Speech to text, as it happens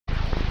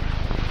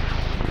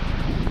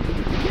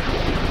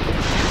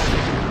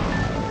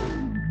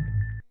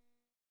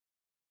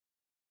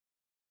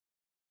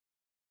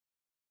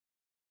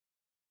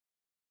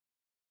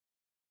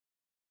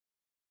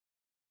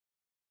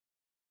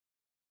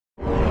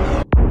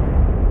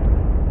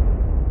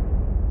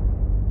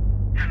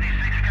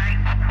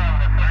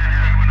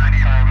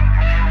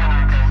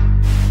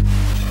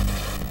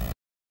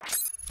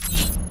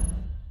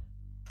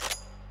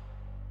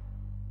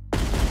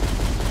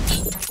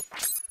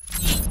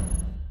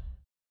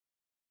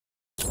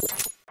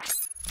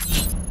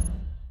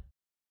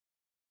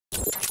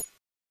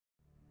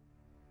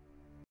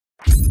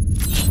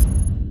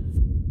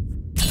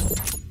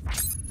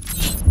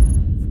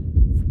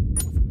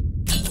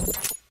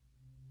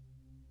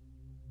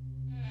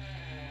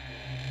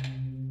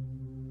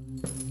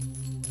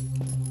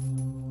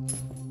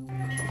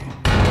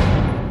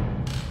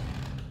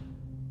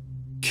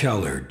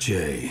Kellar,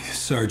 J.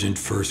 Sergeant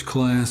First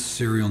Class,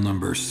 serial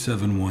number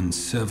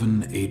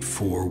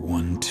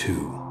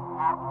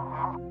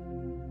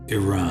 717-8412.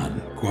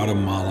 Iran,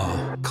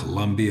 Guatemala,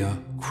 Colombia,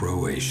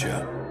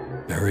 Croatia.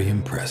 Very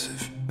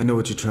impressive. I know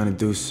what you're trying to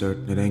do, sir.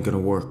 It ain't gonna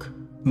work.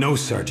 No,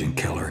 Sergeant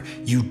Kellar,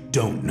 you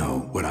don't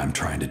know what I'm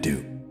trying to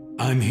do.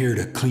 I'm here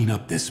to clean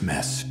up this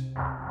mess.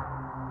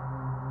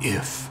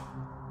 If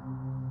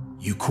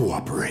you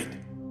cooperate.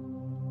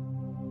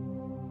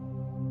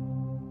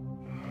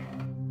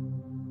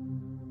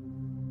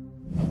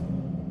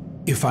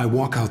 If I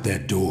walk out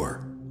that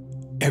door,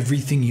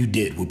 everything you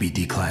did will be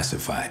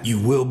declassified. You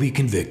will be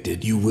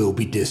convicted, you will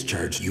be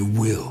discharged, you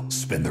will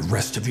spend the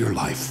rest of your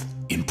life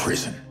in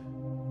prison.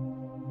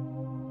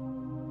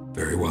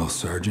 Very well,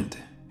 Sergeant.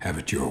 Have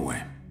it your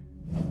way.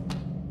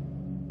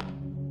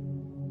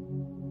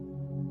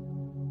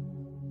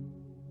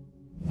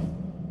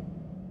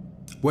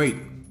 Wait.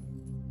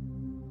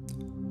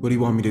 What do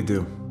you want me to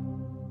do?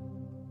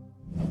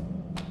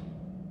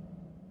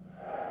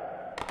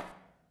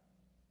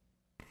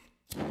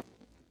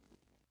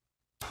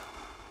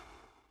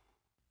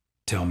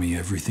 Tell me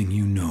everything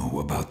you know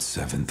about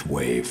Seventh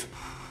Wave.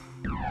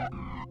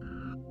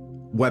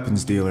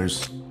 Weapons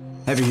dealers.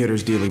 Heavy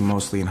hitters dealing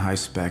mostly in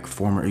high-spec,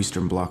 former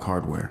Eastern Bloc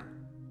hardware.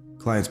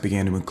 Clients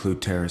began to include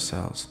terrorist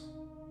cells.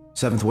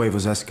 Seventh Wave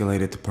was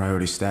escalated to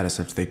priority status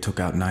after they took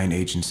out 9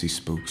 agency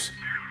spooks.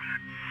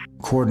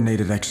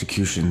 Coordinated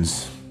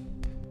executions.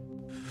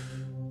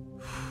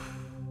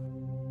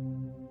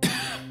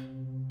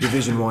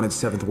 Division wanted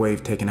Seventh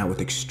Wave taken out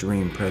with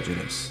extreme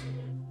prejudice.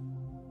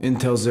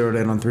 Intel zeroed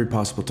in on 3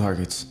 possible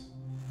targets.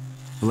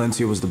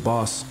 Valencia was the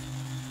boss.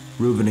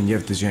 Reuben and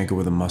Yevtushenko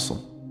were the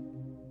muscle.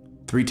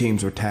 3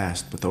 teams were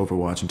tasked with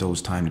Overwatch until it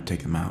was time to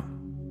take them out.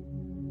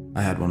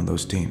 I had one of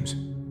those teams.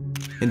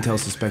 Intel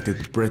suspected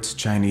the Brits,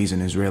 Chinese,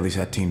 and Israelis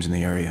had teams in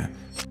the area.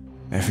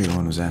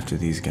 Everyone was after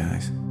these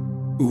guys.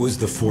 Who was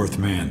the 4th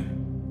man?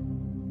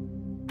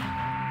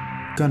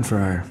 Gun for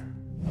hire.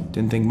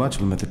 Didn't think much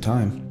of him at the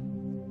time.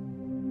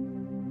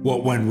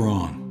 What went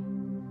wrong?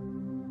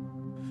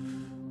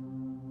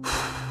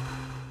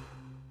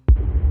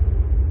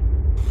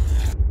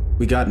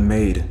 We got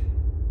made.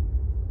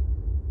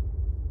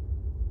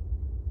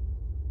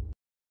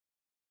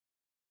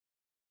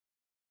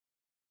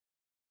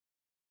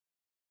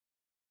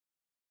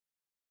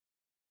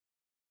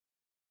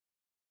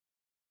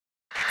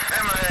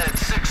 Hammerhead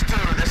 6-2,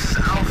 this is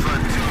Alpha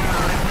 2-9,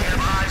 we have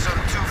eyes on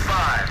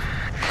 2-5.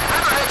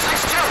 Hammerhead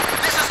 6-2,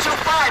 this is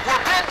 2-5, we're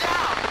pinned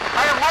down!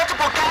 I have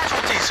multiple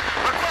casualties!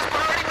 Request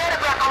priority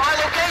medevac on my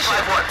location!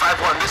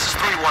 5-1, this is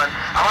 3-1.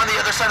 I'm on the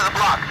other side of the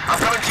block.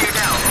 I'm coming to you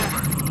now, over.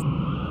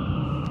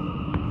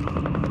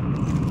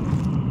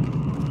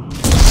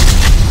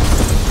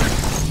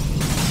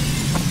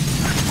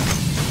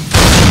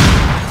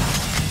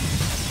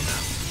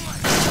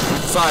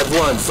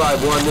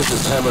 5-1, this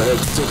is Hammerhead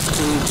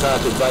 6-2,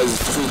 TOC advises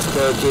streets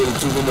barricaded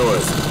to the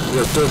north. We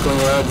are circling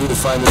around you to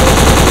find an opening.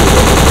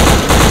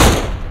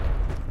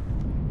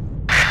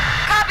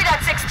 Copy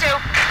that, 6-2.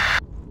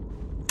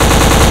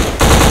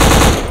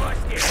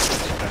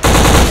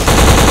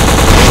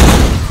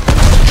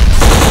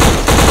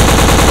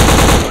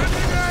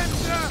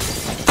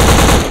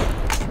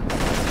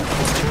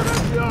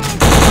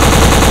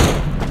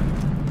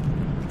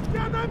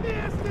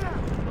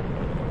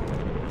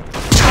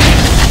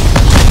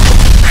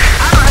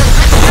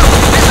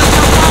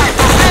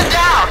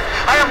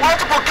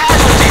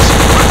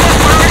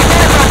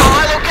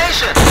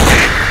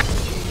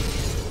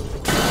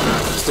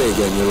 Say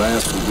again, your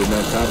last, we did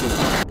not copy.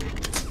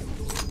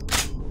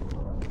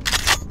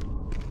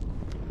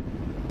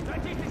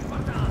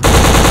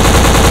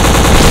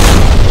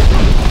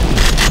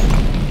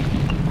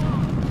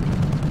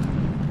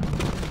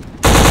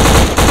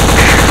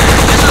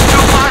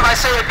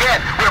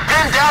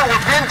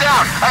 Pinned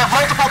down! I have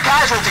multiple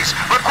casualties!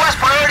 Request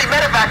priority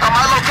medevac on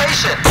my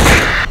location!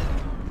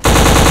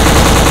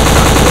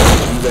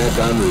 Evac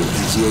en route.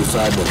 ETA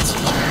 5 minutes.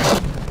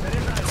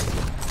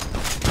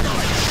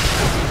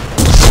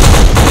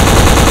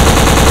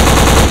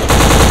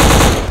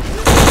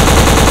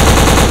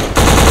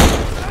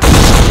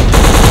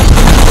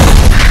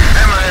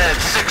 Hammerhead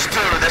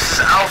 6-2, this is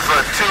Alpha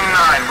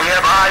 2-9. We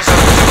have eyes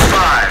on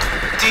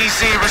 2-5.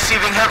 DZ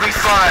receiving heavy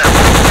fire.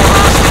 Multiple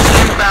hostiles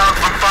inbound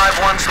from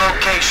 5-1's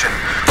location.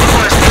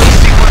 Request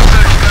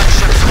AC-130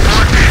 gunship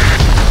support.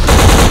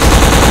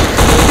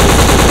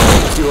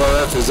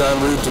 QRF is en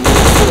route to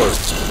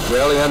reinforced.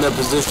 Rally on their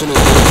position and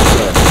move to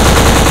 10.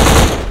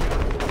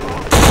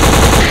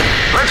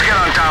 Let's get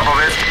on top of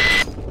it.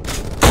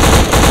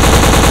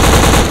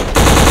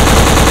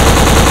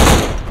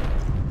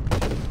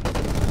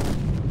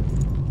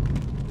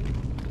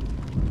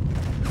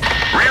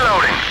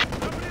 Reloading.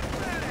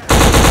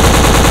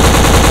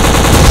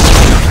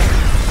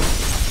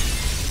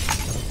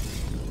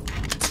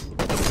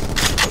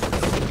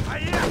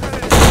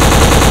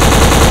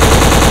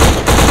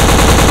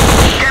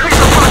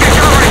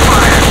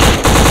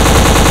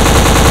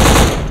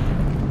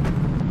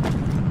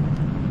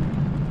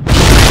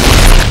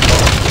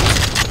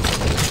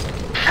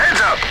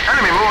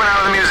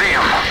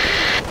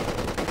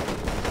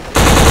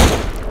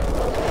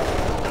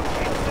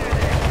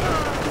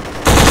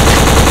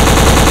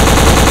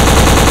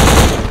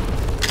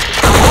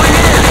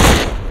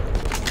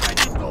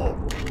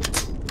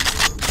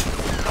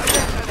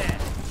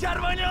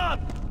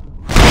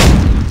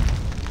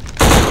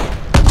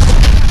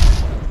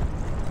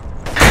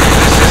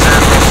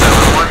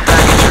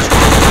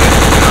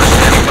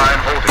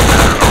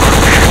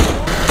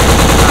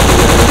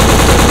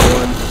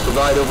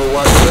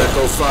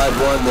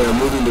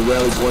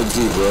 Point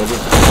Zebra, over.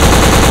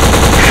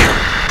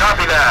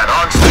 Copy that.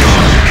 On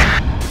station.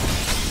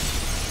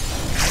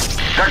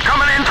 They're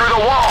coming in through the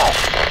wall.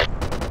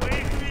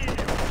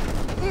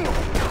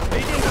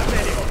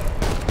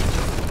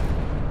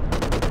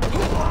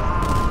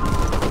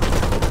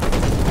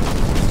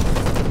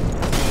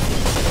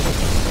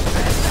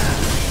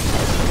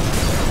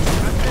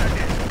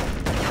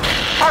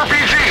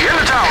 RPG in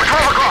the tower,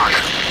 12 o'clock.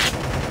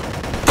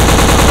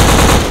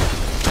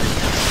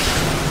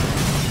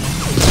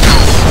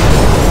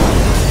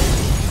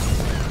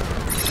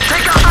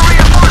 Take out the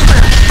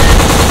reinforcement.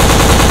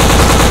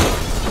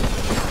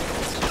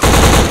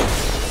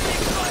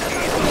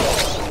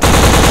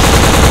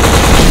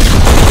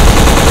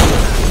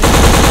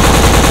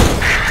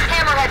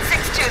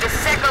 6-2, this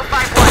is Echo 5-1.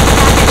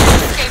 Package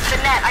has escaped the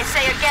net. I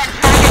say again,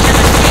 package has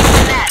escaped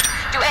the net.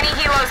 Do any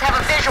helos have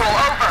a visual?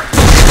 Over.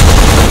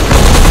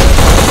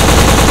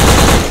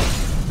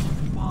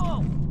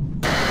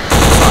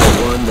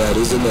 5-1, that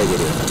is a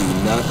negative. Do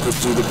not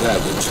pursue the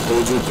package.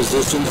 Hold your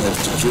position and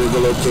secure the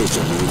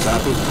location. Do you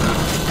copy? Be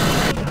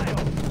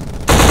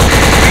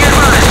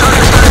advised,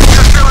 target strike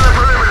is still in the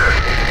perimeter.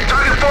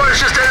 Target 4 has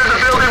just entered the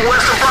building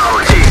west of Bravo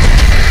Team.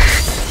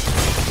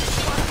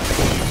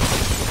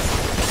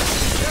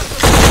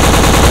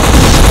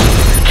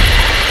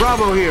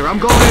 Bravo here, I'm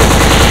going in.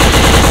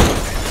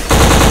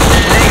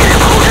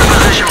 Negative, hold your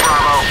position,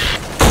 Bravo.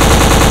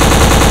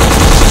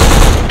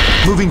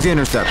 Moving to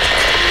intercept.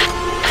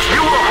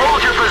 You will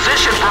hold your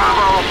position,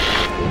 Bravo.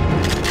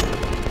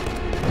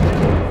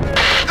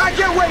 I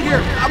can't wait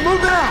here! I'm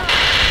moving out!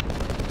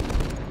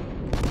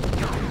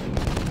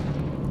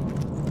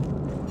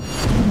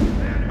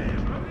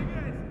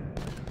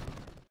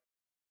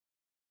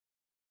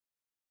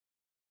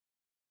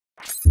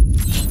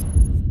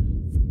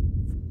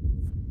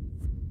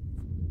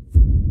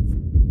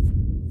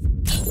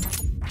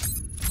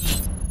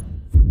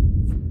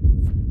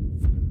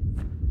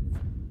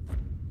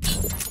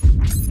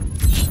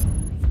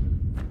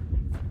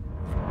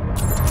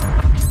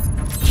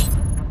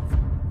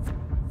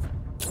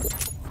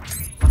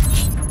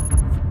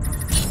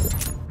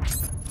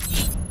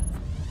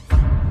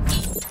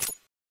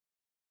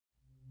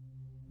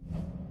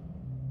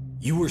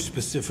 You were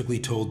specifically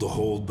told to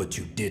hold, but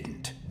you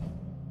didn't.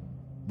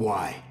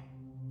 Why?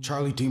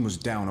 Charlie team was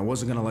down. I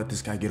wasn't gonna let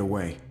this guy get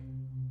away.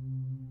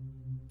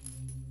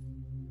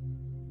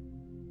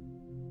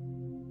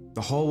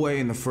 The hallway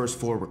and the first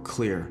floor were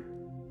clear.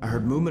 I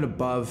heard movement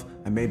above.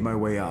 I made my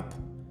way up.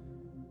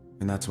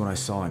 And that's when I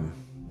saw him.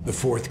 The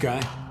fourth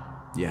guy?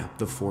 Yeah,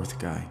 the fourth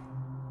guy.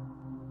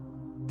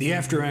 The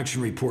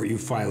after-action report you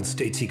filed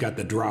states he got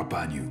the drop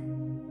on you.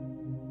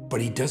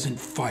 But he doesn't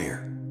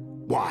fire.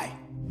 Why?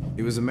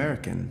 He was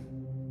American.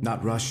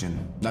 Not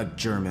Russian, not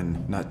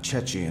German, not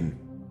Chechen.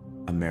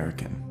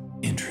 American.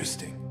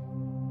 Interesting.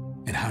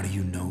 And how do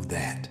you know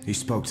that? He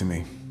spoke to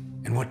me.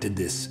 And what did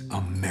this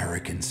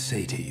American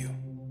say to you?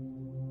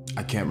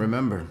 I can't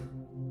remember.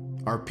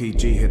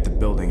 RPG hit the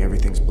building.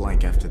 Everything's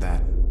blank after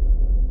that.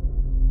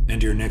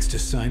 And your next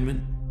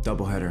assignment?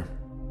 Doubleheader.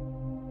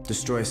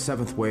 Destroy a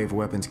 7th wave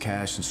weapons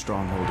cache and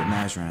stronghold at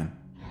Nazran.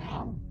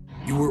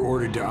 You were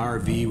ordered to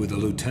RV with a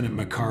Lieutenant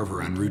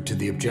McCarver en route to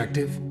the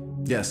objective?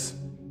 Yes.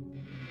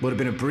 Would have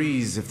been a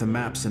breeze if the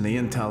maps and the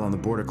intel on the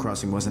border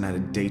crossing wasn't out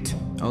of date.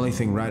 Only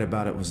thing right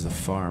about it was the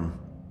farm.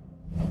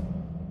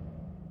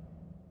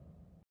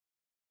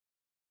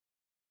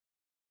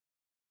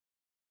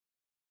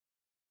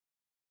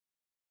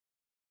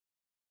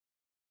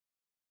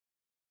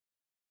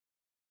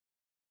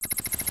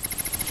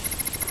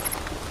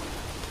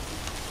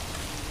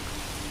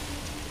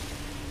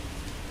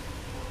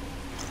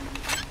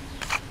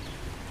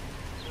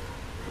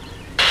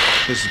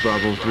 This is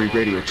Bravo 3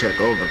 radio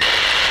check, over.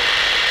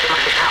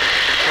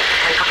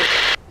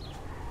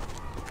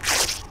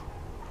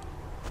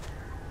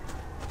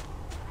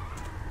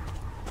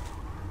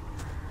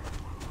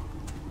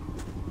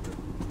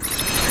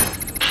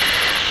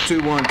 Two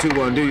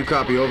one, do you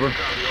copy, over?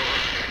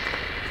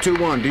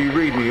 2-1, do you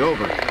read me,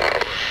 over?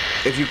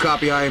 If you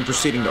copy, I am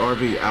proceeding to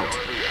RV, out.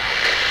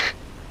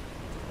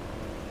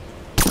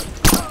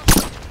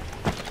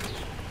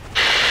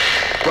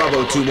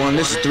 Bravo 2-1,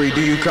 this is 3,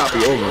 do you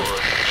copy, over?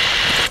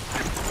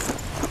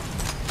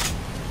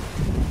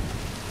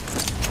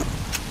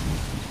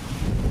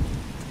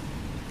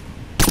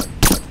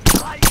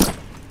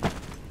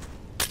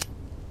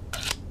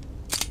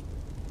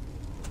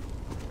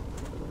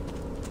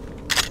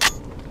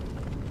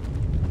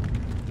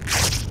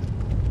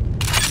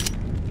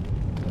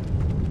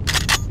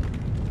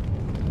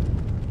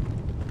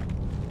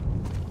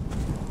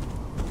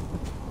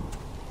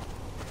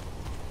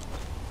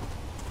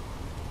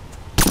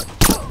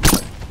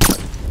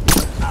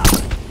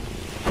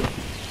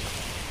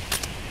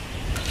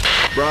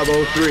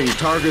 Bravo 3,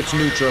 targets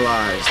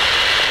neutralized.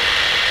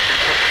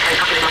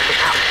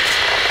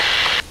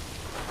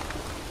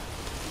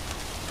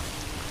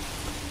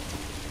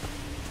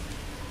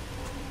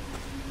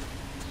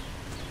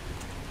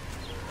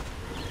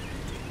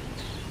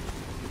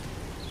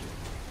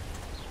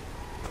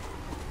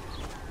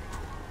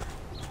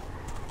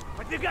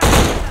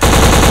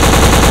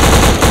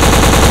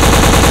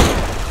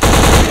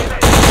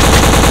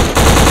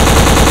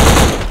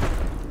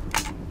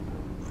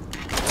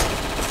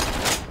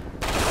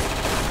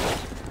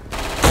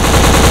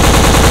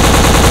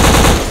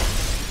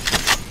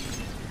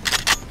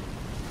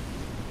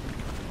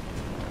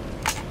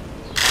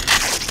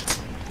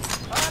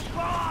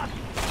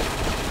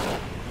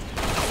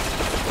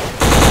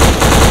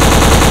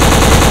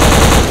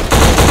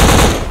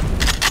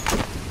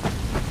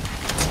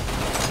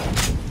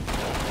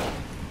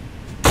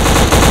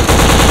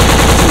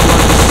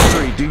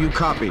 Do you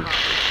copy?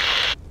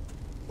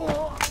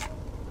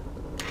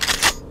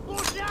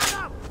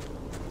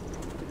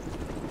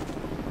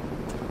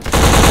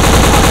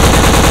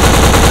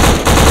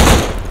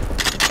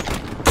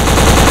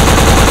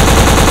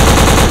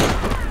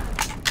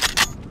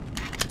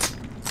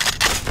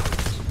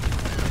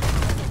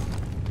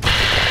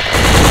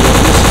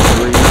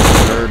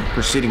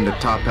 Proceeding to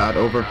top out,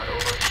 over.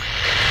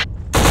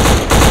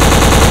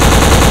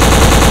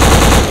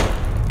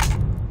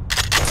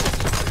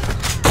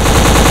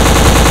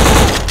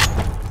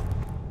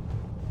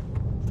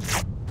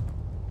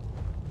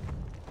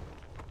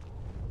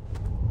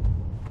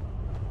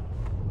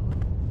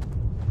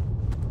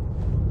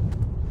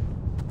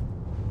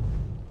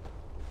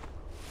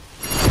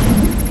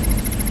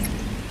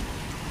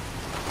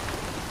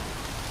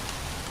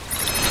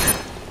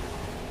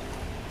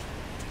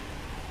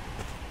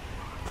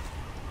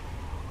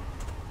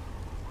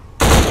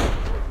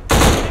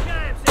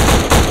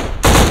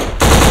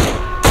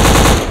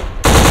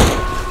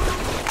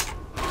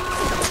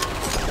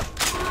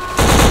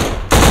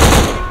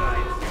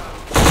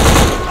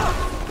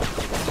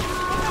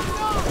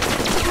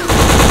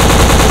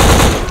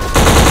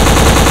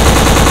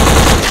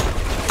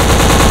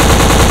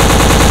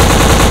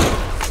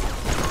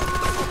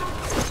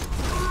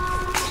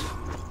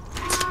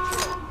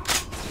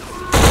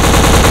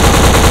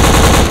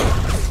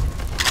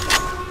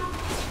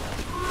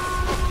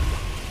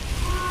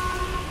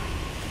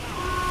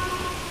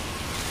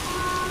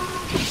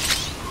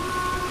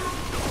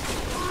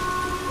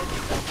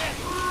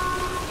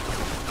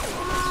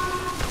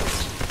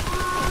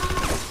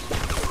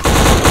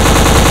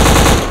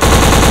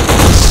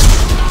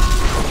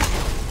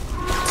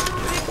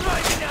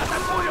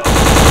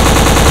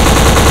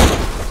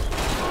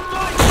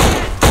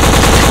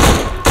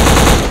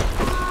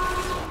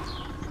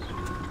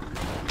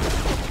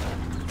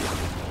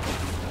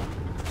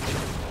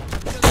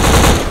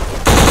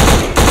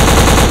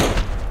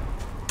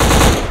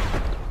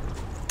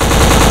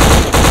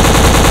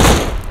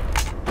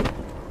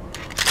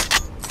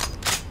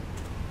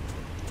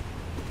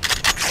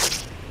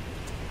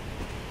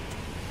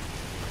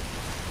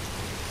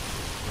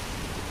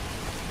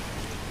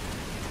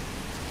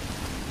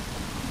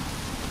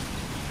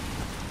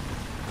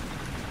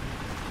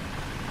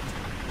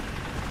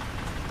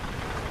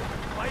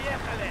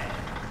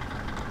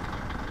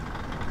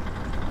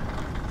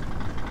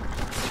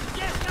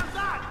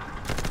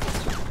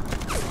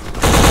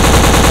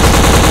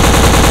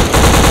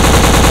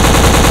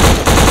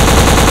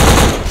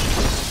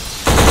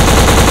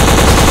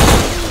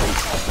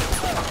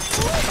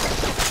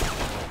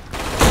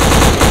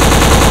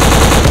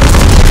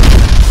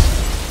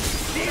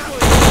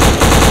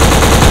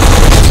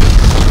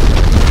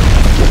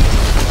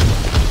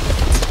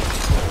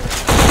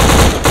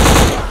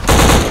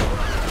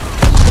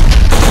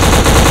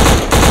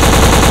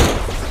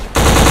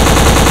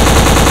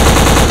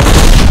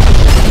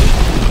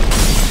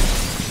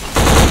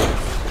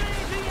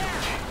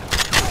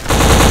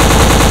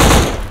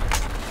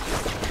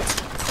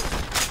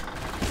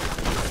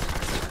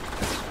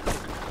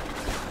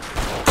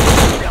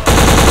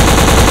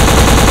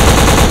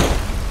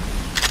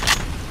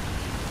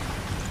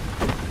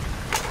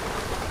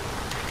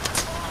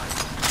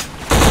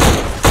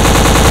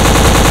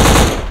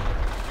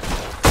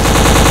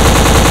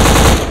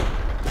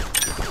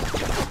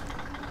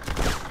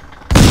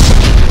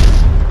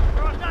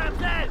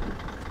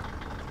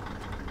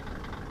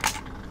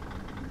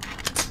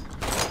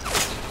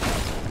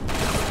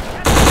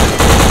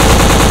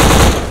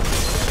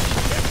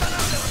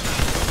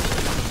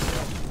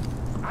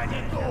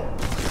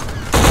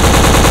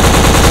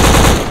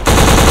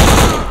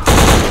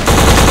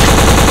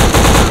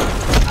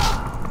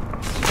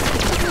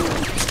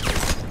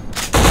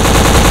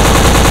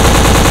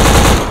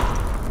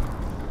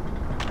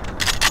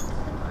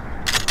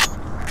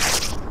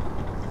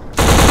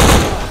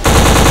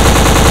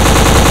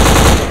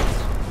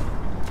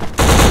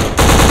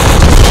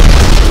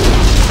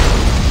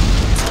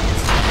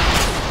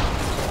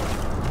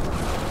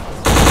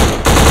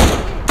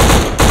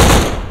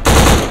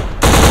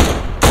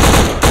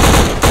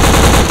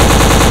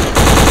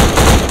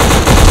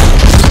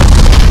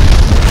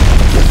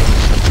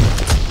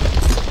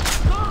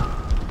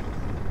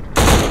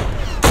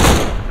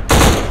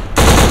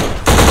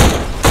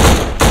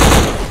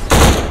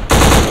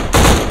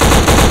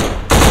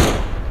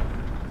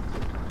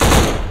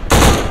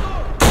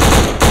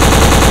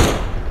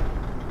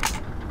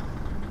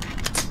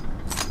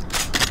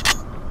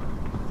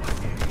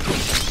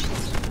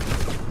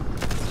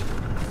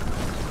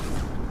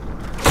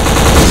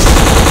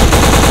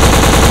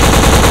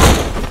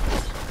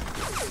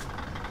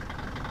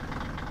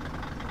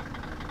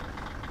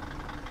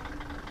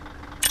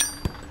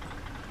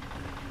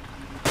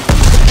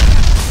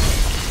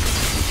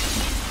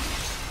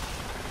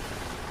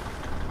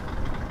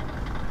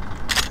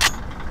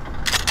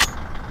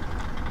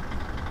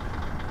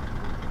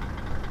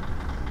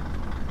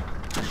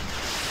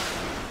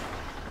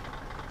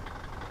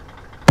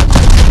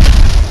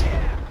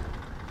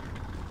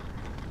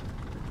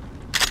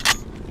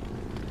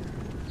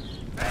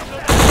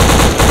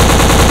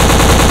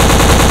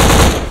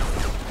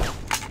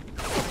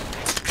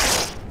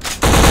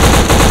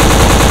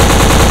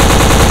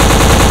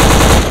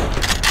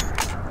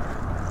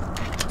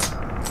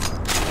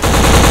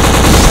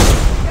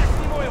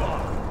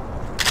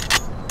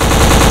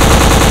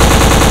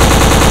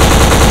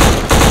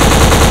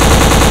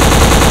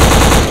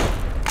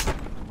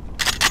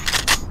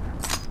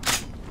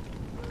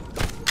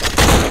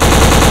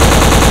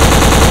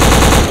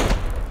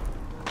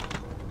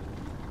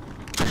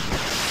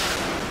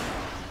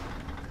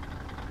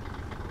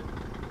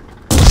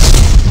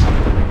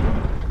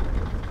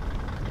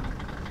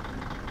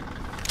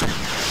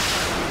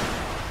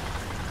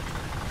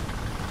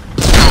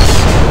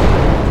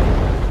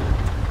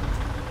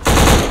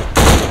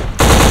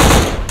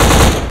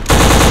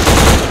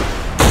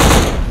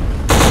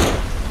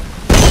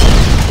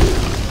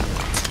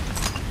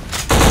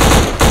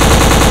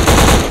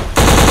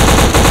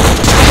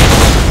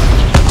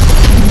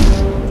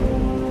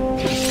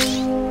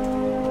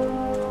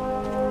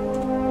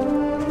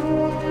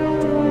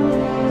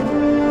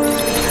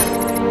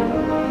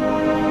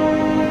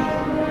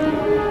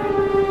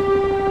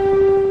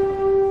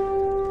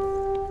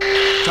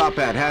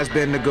 has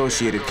been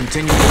negotiated.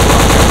 Continue to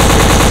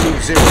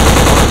broadcast. 2-0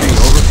 RV,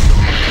 over.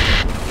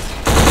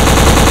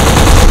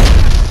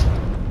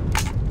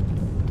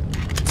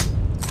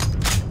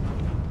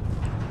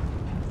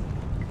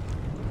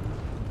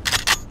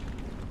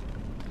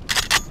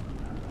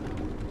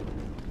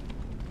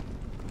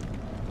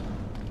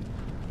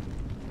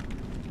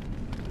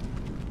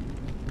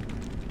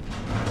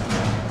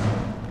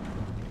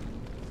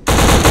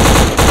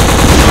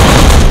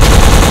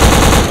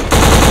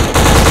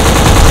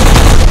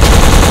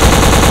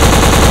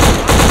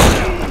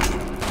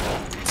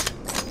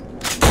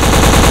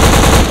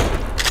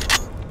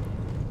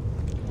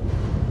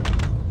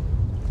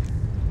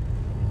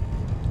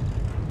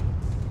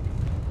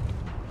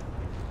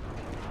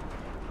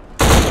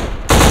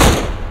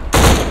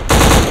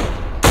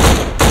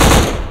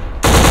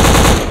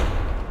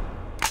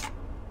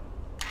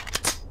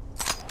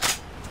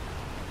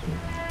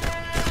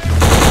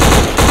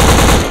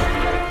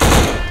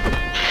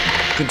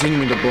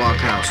 Continuing to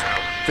blockhouse.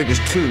 Figures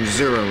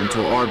 2-0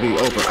 until RV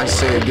over. I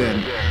say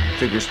again.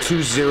 Figures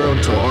 2-0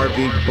 until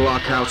RV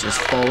blockhouse has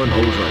fallen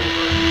over.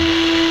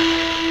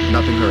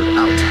 Nothing heard.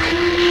 Out.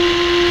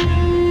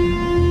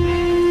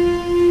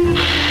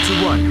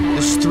 2-1.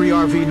 This is 3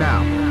 RV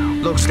now.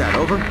 Logstat,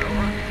 over.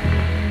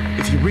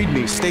 If you read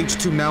me, stage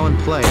 2 now in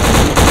play.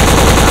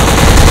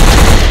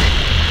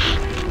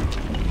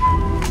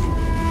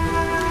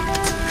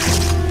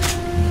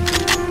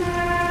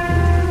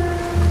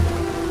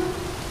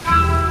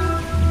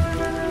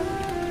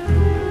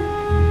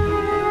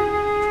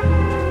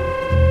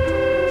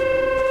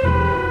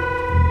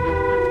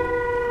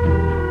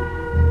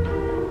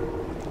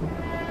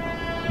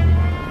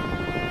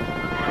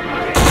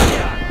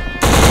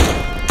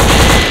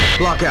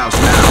 Blockhouse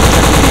now.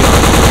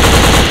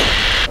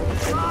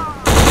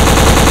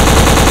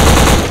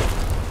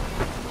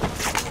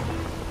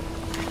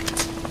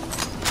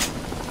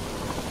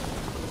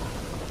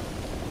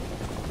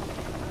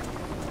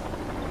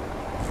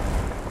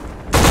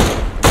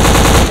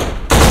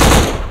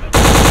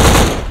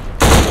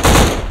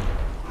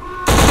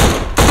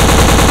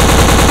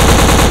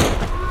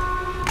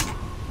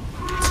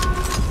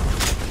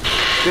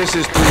 This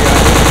is 3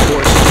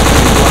 forces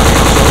defending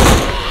blockhouse,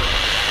 over.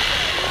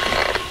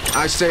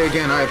 I say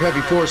again, I have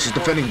heavy forces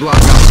defending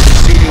blockhouse.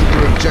 Proceeding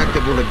through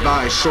objective will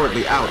advise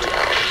shortly. Out.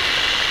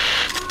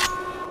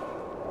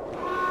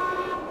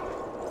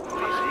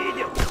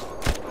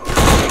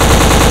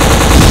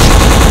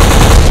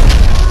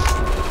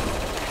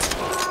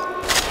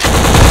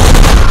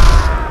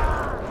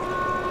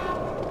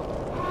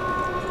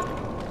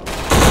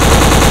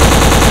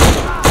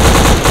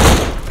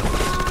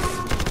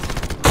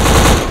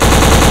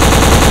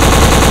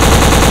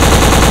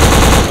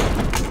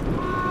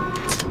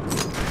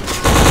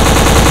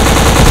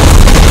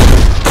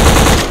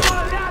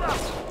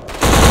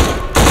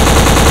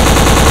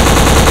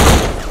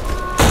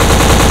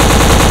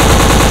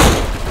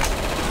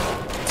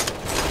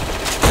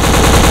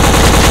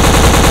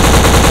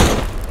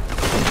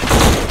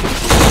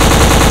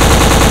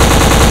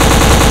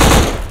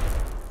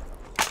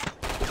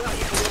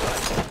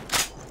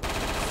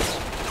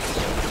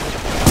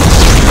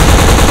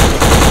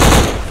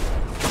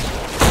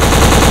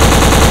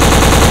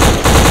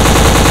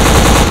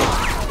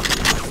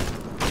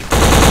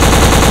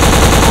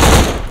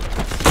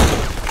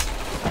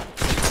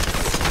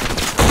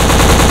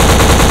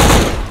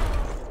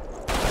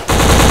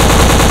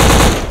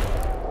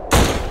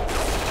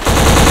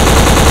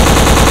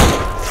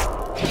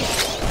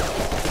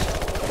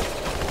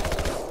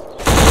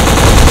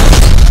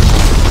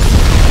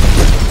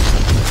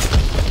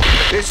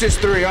 This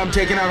is 3. I'm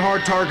taking out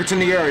hard targets in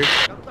the area.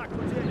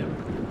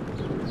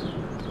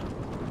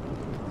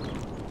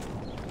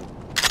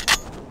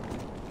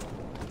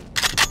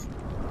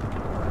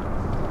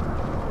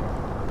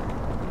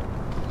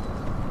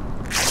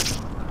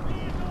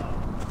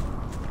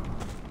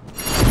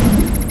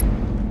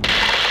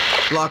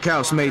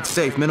 Blockhouse made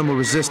safe. Minimal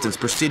resistance.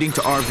 Proceeding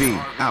to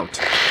RV. Out.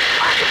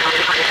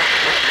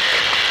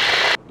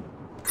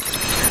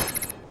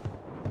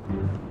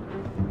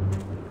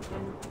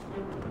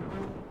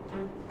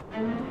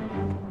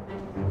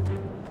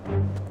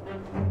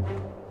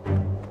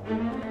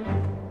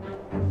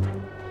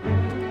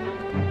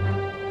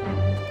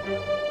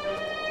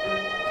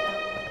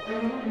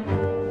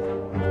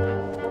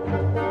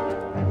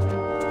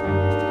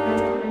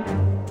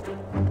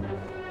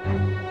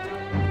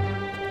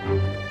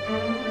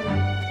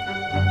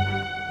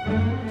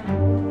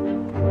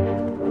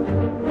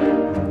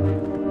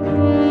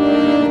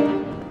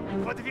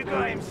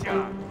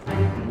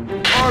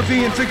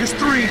 RV in figures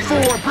 3,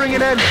 4, bring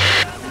it in.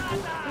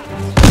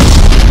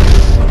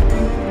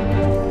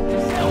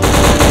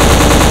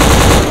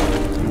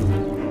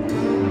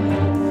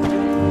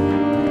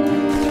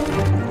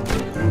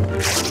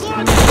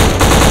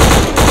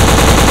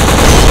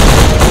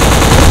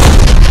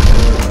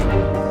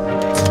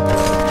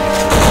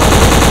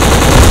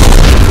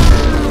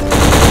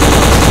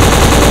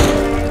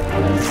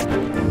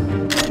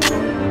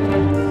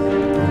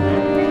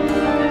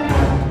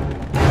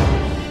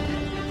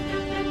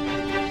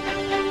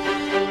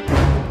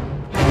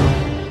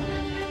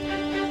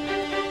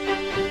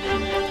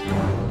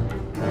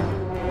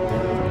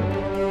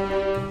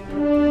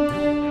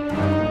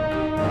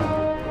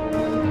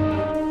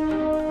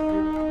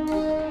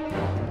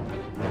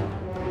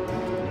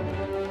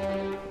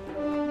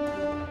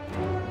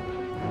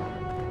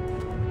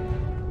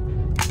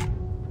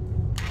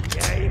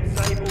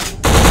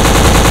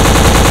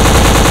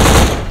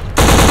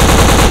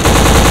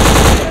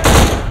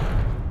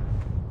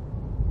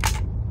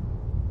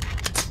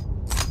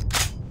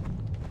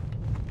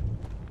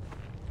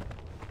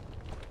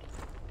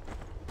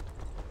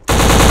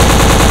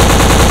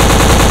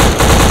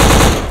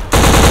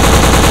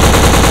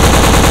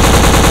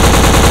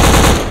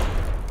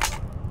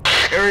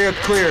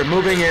 clear.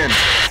 Moving in.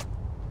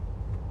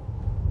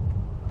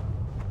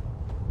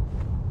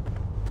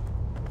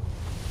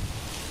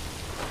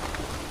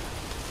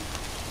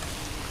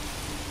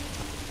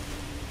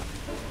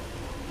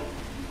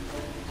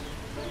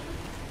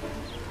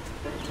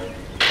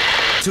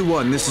 Two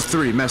one. This is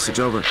 3. Message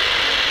over.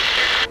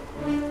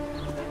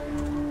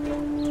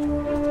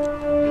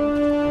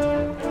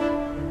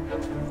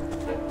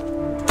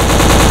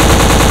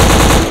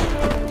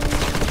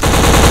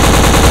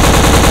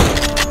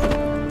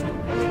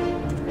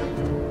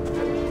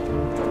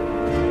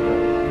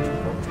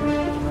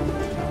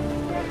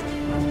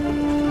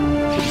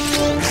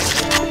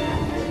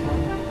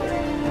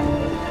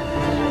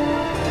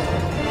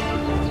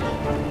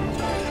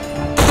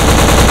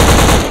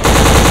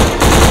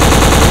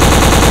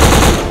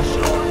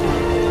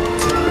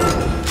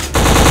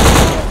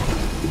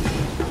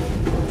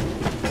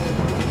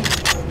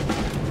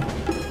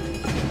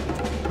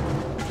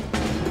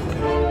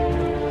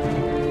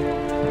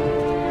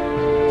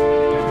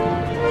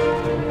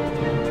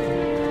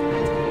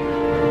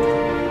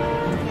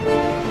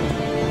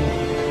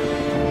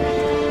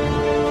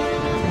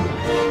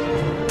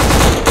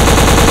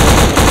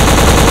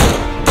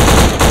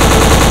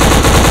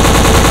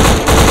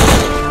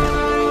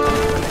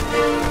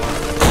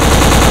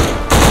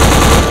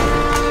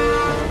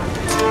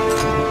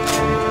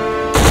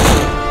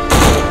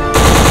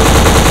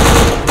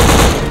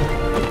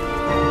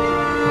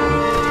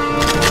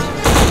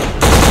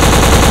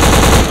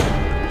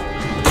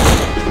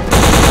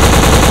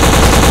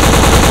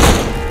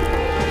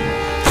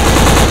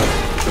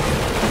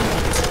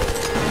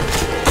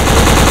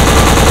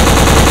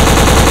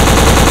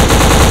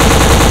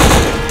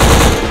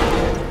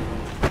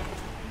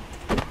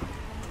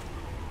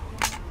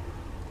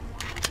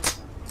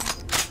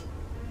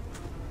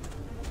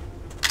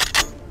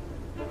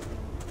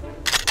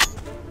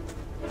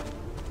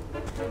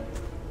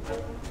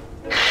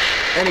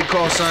 Any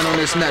call sign on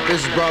this net.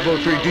 This is Bravo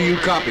 3. Do you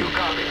copy?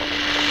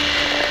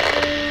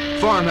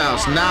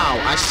 Farmhouse, now.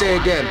 I say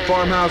again,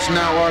 farmhouse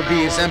now.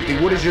 RV is empty.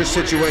 What is your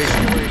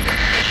situation?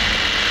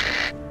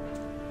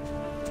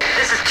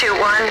 This is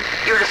 2-1.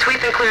 You are to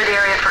sweep and clear the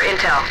area for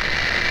intel.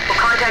 We'll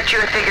contact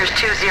you in figures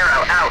 2-0.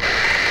 Out.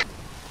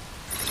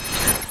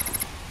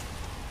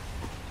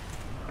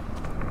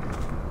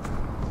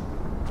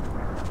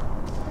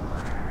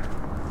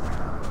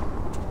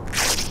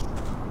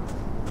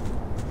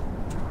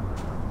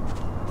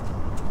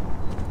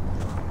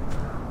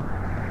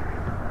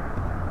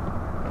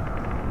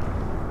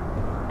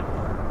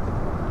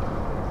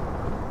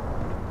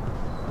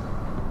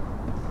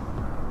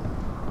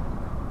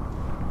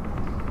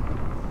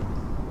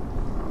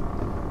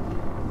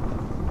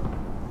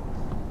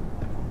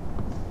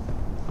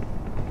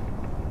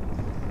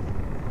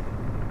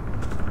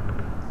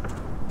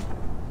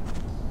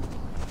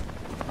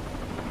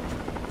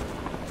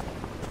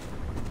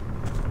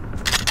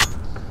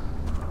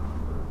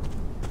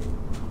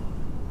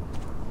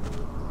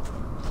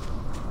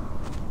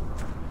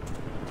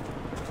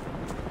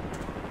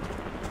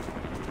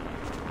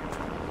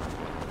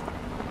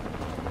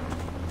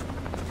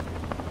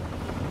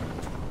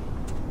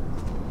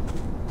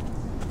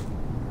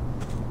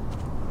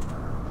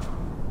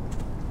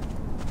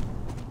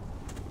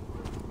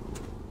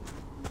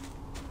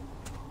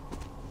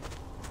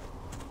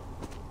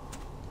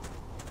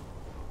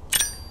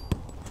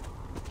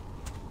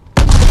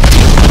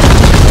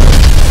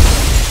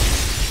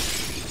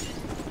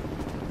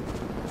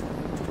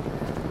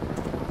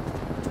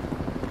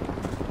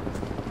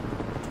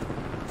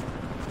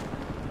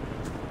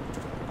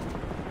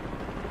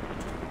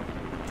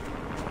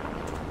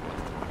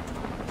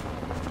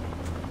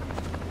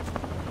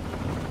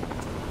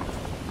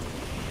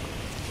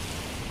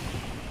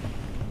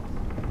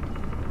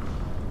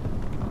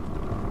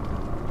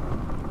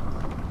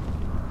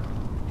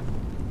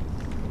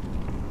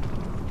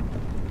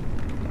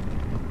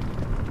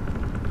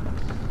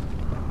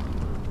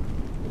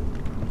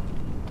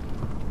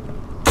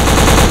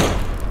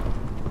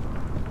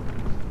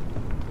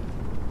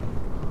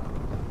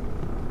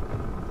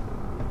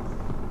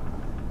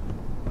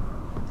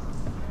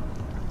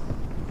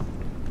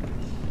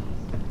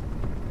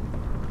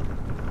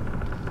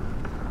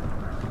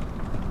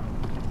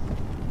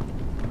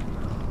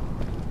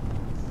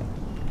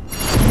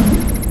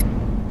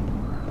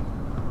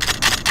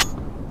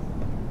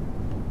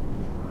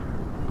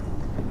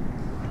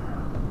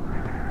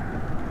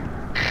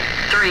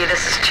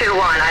 This is 2-1.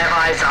 I have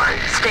eyes on.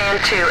 Stand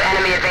 2.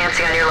 Enemy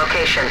advancing on your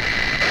location.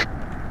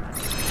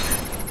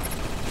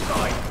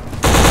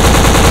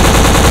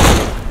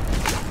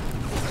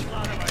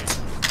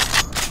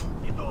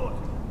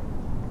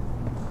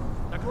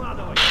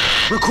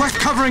 Request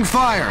covering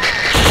fire!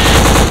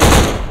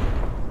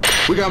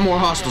 We got more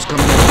hostiles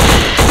coming in.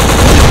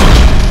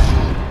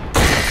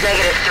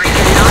 Negative 3.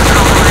 Cannot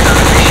compromise our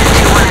position.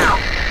 2-1 out.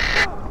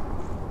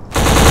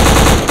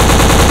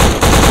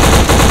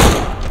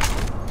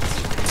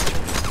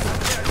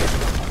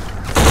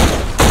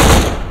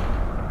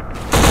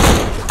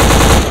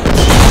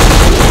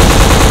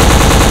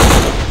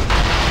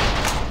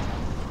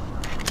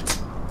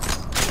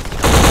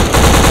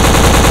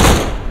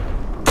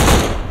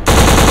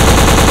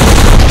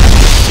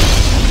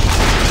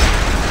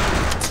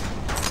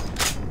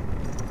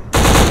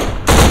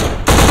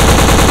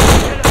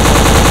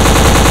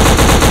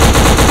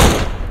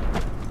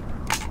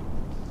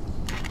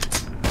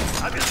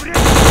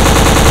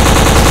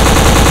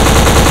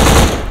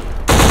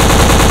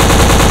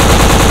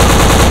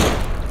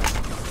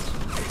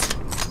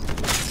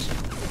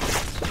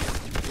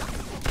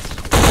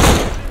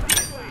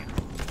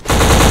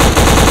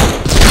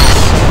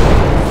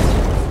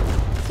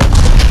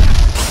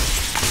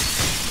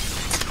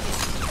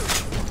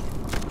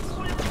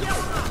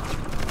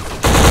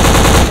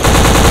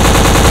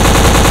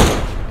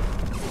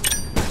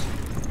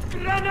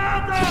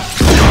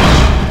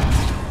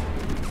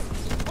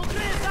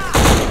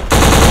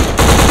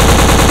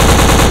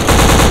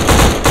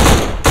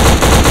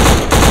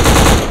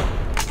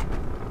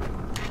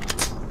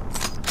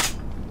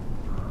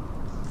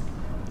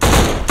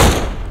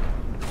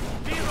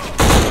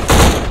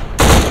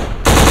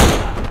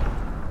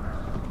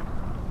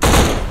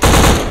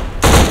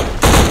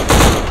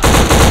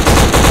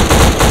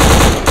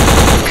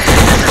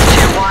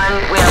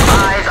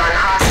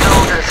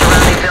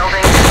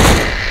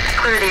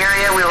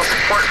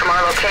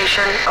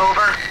 position,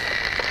 over.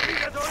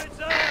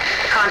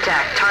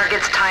 Contact,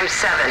 targets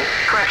 ×7.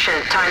 Correction,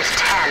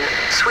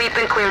 ×10. Sweep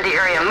and clear the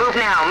area. Move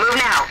now, move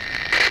now.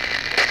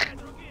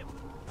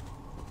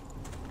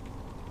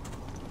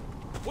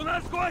 У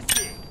нас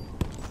гости!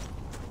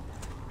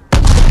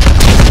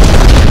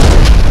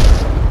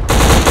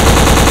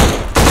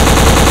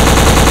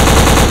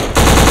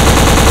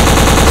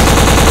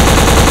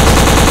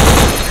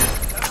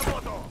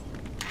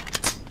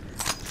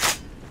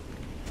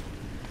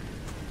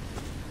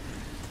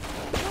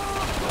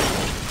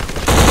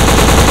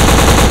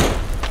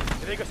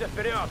 Двигайся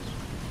вперед!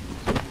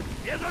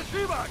 Без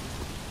ошибок!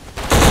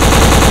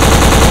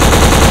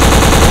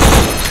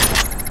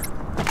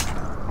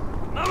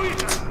 На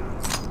выход!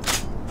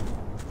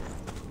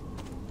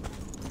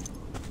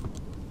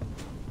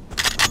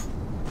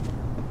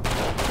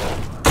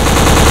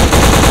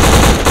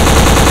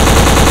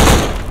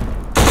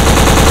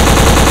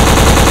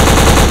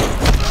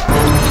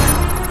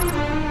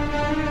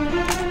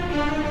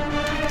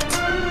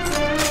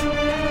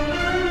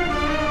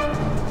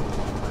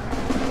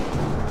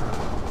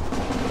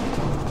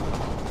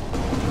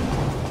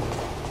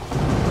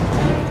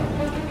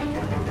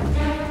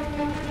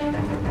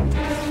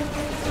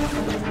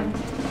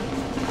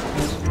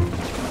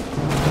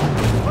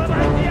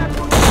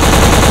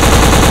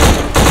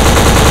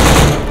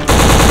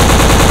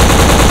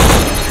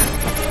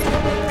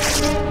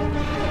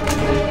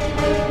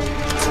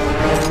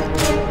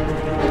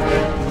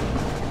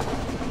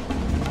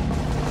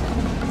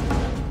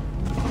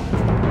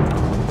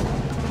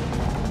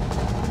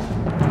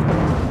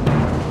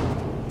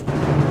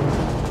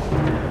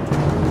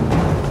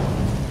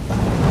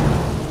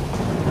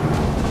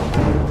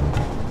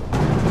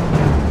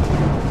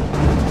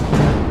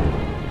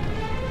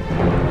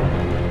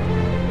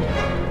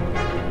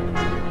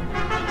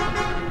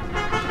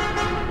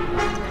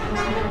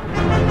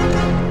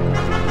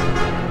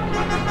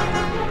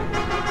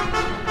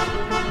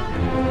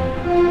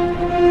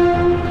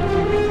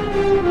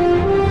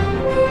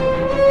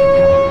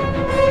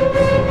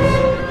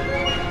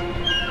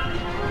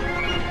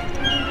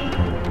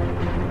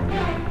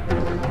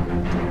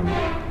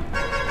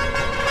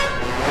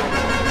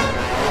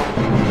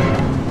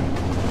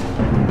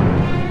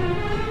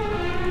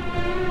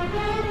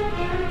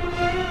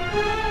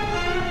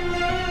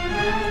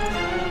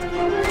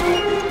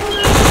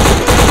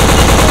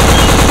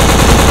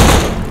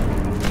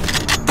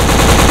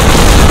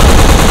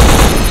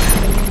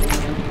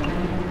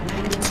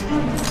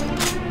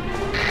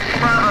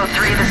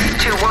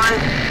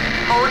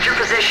 Hold your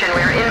position.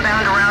 We are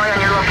inbound to rally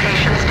on your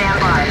location. Stand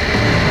by.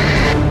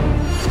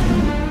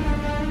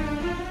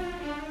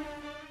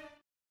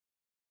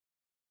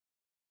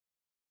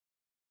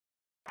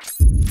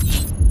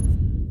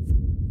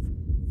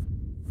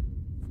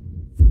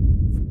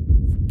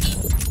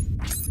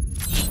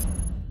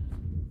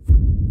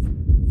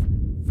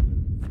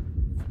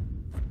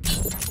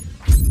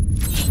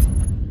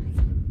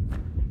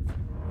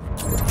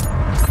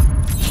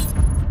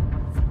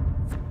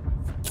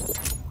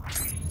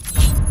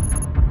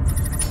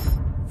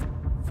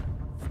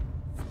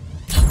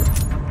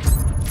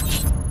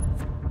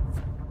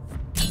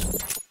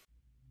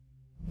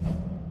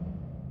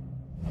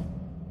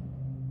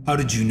 How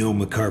did you know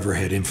McCarver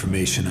had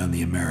information on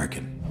the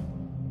American?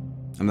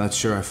 I'm not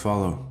sure I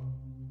follow.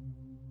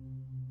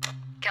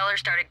 Kellar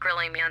started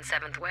grilling me on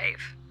 7th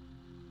Wave.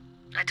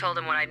 I told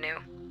him what I knew.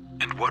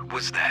 And what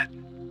was that?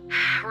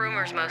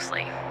 Rumors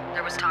mostly.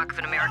 There was talk of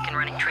an American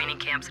running training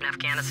camps in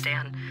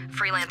Afghanistan,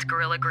 freelance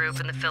guerrilla group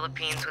in the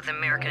Philippines with an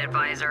American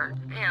advisor.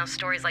 You know,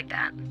 stories like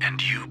that.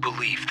 And you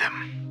believed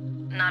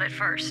them? Not at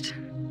first.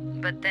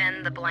 But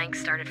then the blanks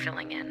started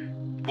filling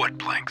in. What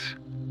blanks?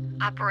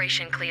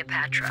 Operation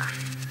Cleopatra.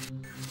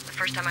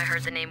 The first time I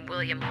heard the name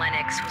William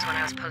Lennox was when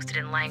I was posted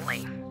in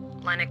Langley.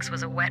 Lennox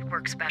was a wet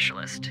work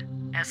specialist,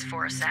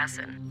 S4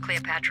 assassin.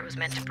 Cleopatra was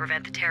meant to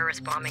prevent the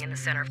terrorist bombing in the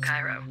center of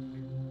Cairo.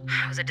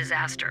 It was a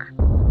disaster.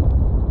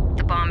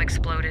 The bomb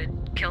exploded,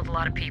 killed a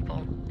lot of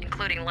people,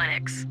 including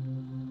Lennox.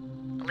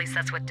 At least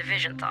that's what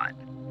Division thought.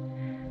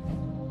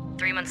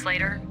 3 months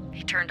later,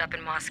 he turned up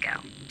in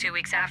Moscow. 2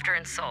 weeks after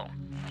in Seoul.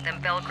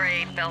 Then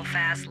Belgrade,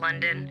 Belfast,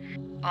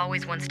 London.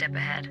 Always one step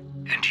ahead.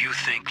 And you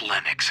think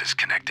Lennox is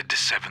connected to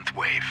 7th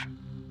Wave?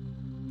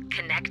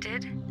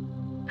 Connected?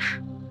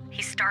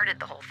 He started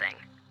the whole thing.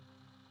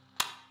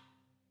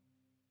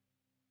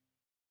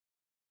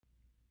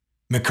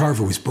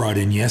 McCarver was brought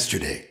in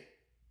yesterday.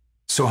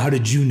 So how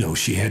did you know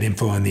she had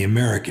info on the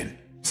American?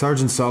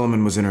 Sergeant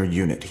Solomon was in her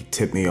unit. He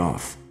tipped me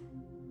off.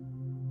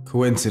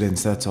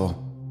 Coincidence, that's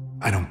all.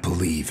 I don't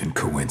believe in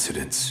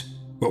coincidence.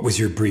 What was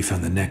your brief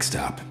on the next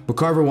op?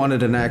 McCarver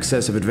wanted an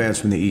access of advance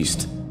from the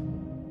east.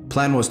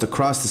 Plan was to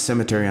cross the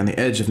cemetery on the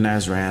edge of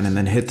Nazran and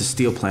then hit the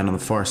steel plant on the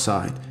far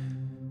side.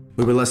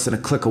 We were less than a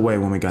click away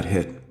when we got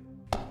hit.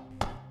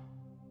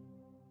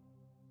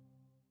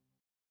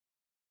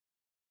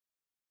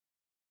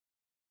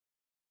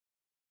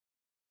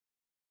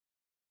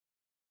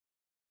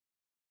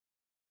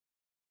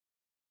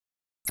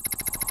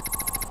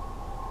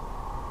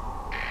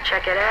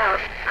 check it out.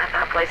 I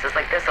thought places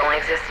like this only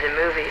existed in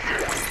movies.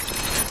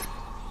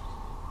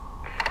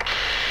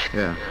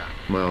 Yeah,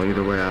 well,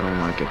 either way, I don't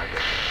like it.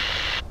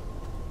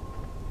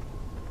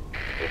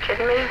 You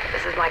kidding me?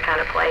 This is my kind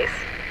of place.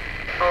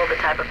 Full of the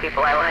type of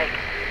people I like.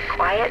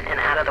 Quiet and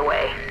out of the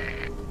way.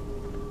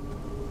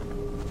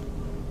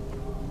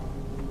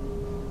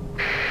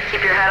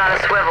 Keep your head on a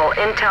swivel.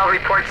 Intel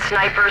reports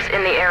snipers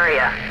in the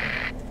area.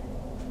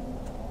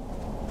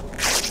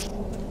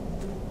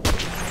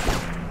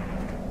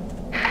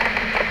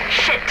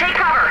 Shit, take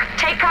cover!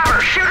 Take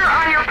cover! Shooter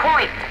on your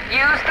point!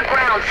 Use the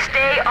ground.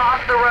 Stay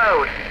off the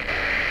road.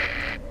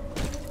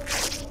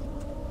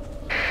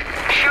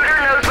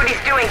 Shooter knows what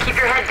he's doing. Keep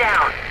your head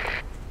down.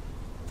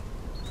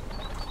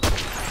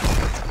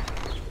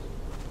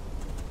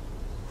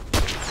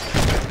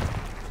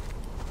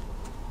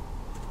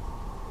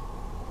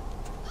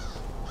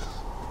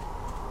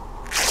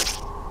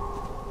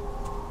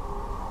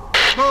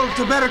 Move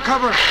to better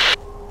cover!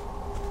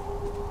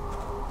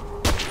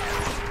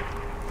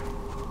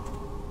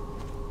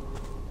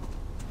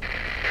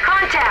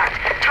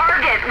 Contact!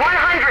 Target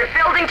 100,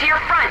 building to your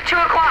front, 2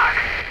 o'clock.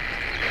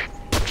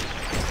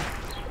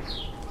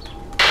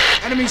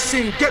 Enemy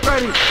seen, get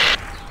ready!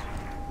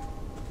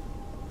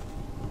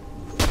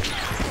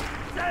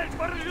 Цель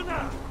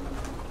поражена!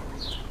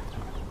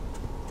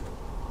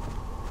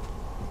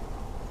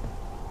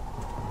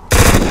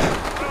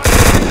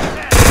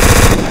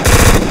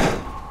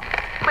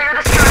 Clear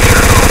the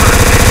structure,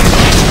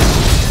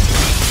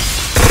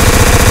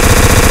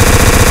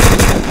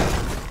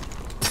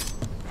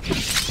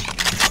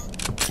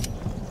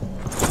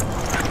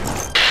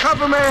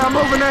 Cover me, I'm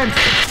moving in!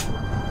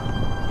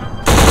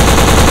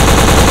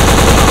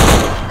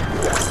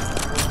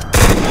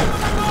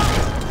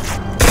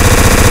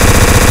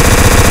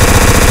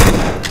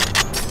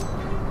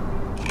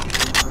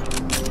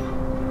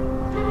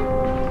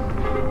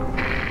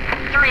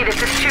 This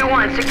is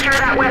 2-1. Secure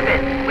that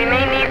weapon. We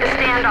may need the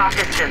standoff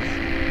distance.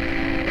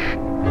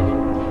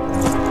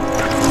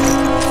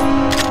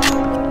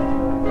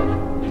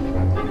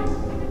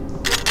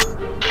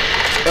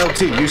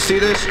 LT, you see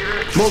this?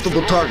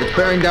 Multiple targets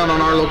bearing down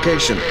on our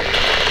location.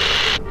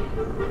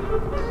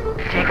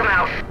 Take them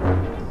out.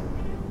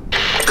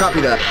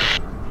 Copy that.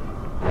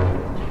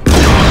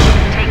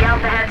 Take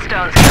out the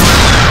headstones.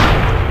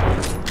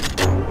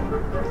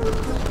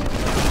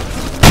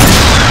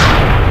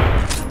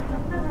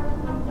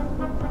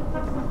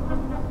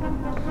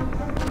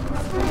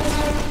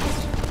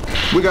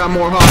 We got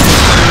more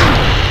hostiles coming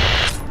in.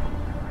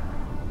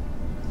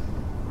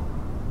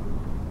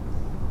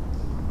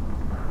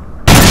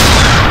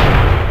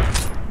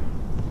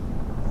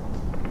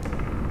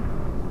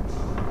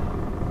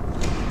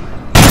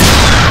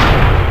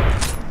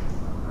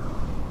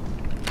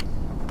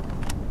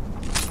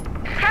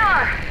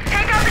 Kellar,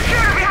 take out the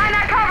shooter behind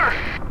that cover.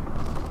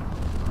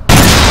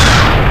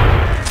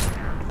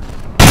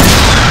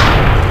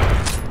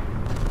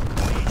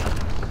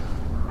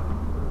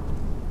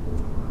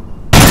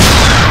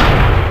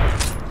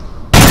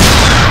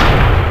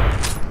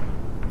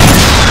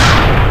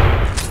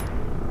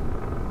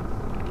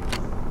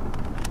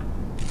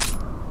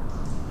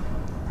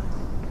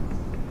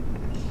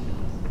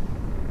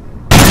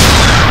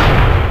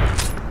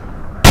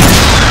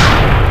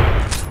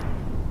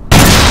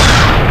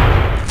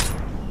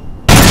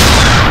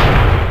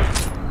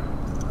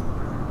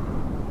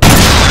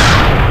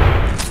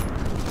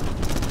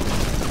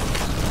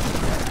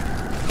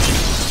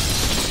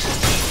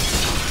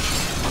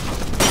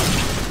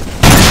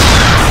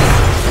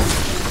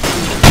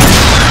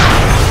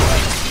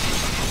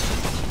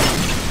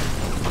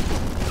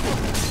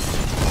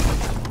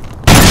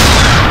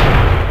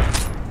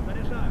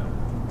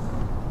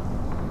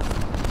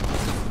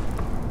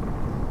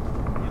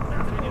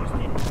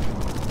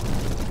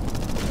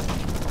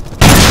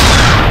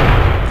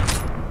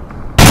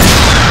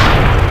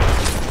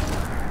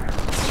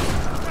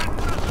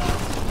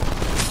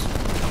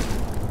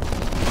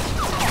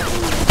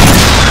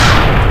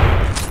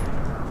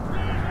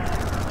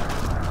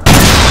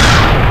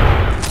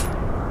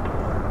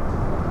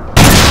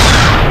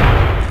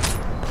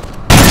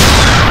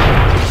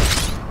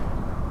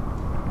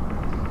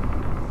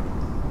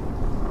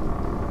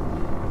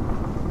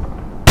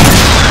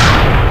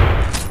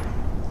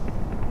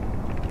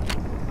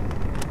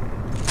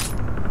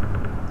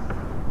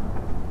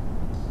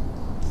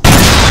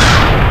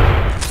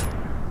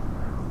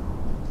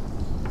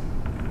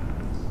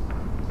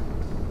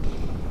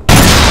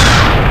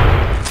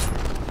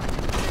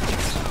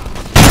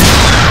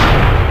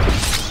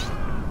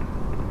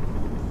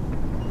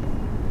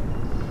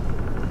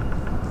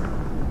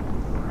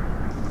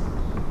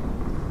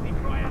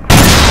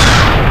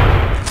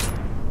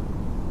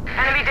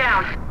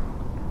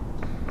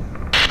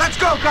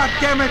 go,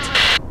 goddammit!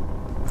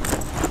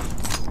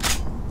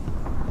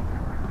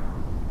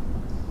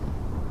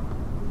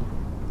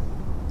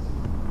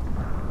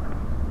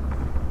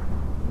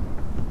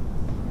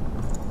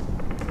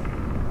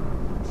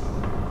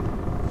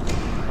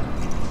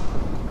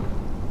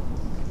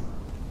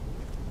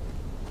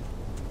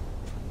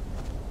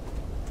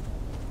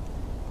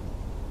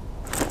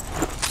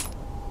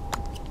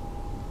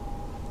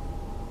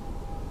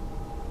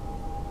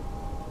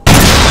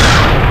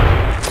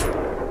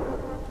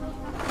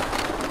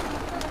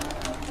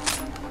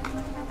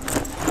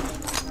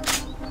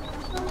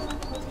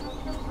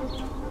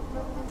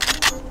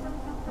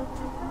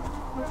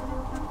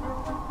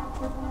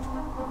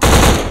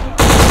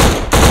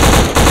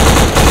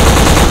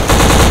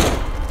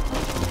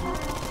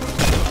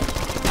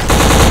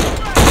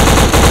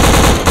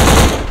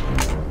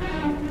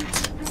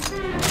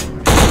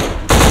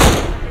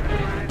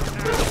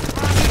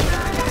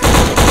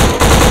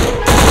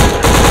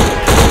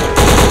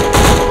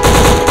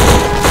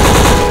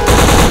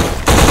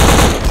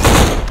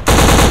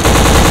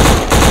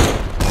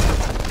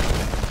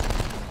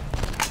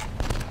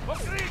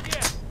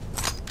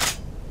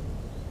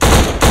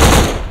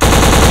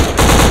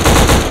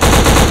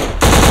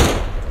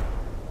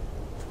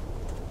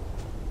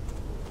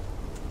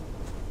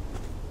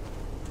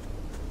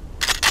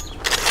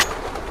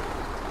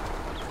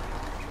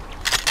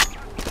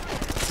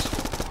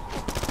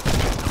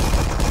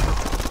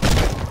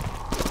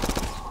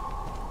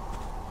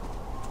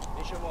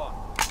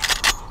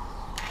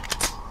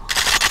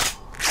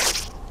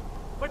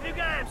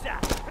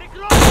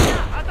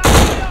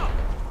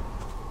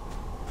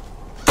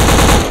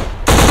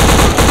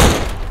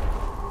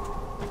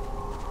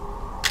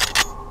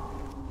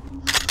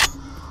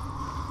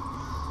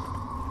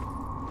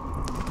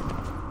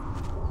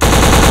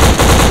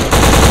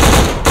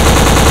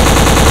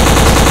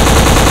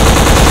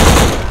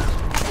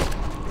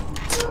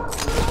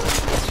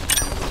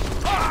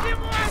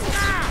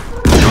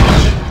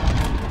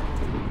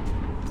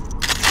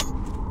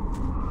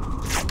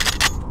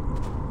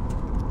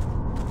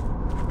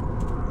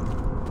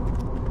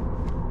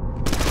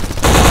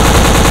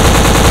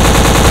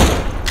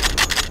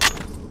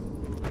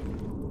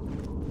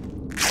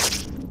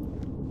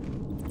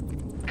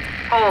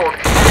 hold.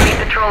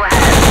 Enemy patrol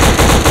ahead.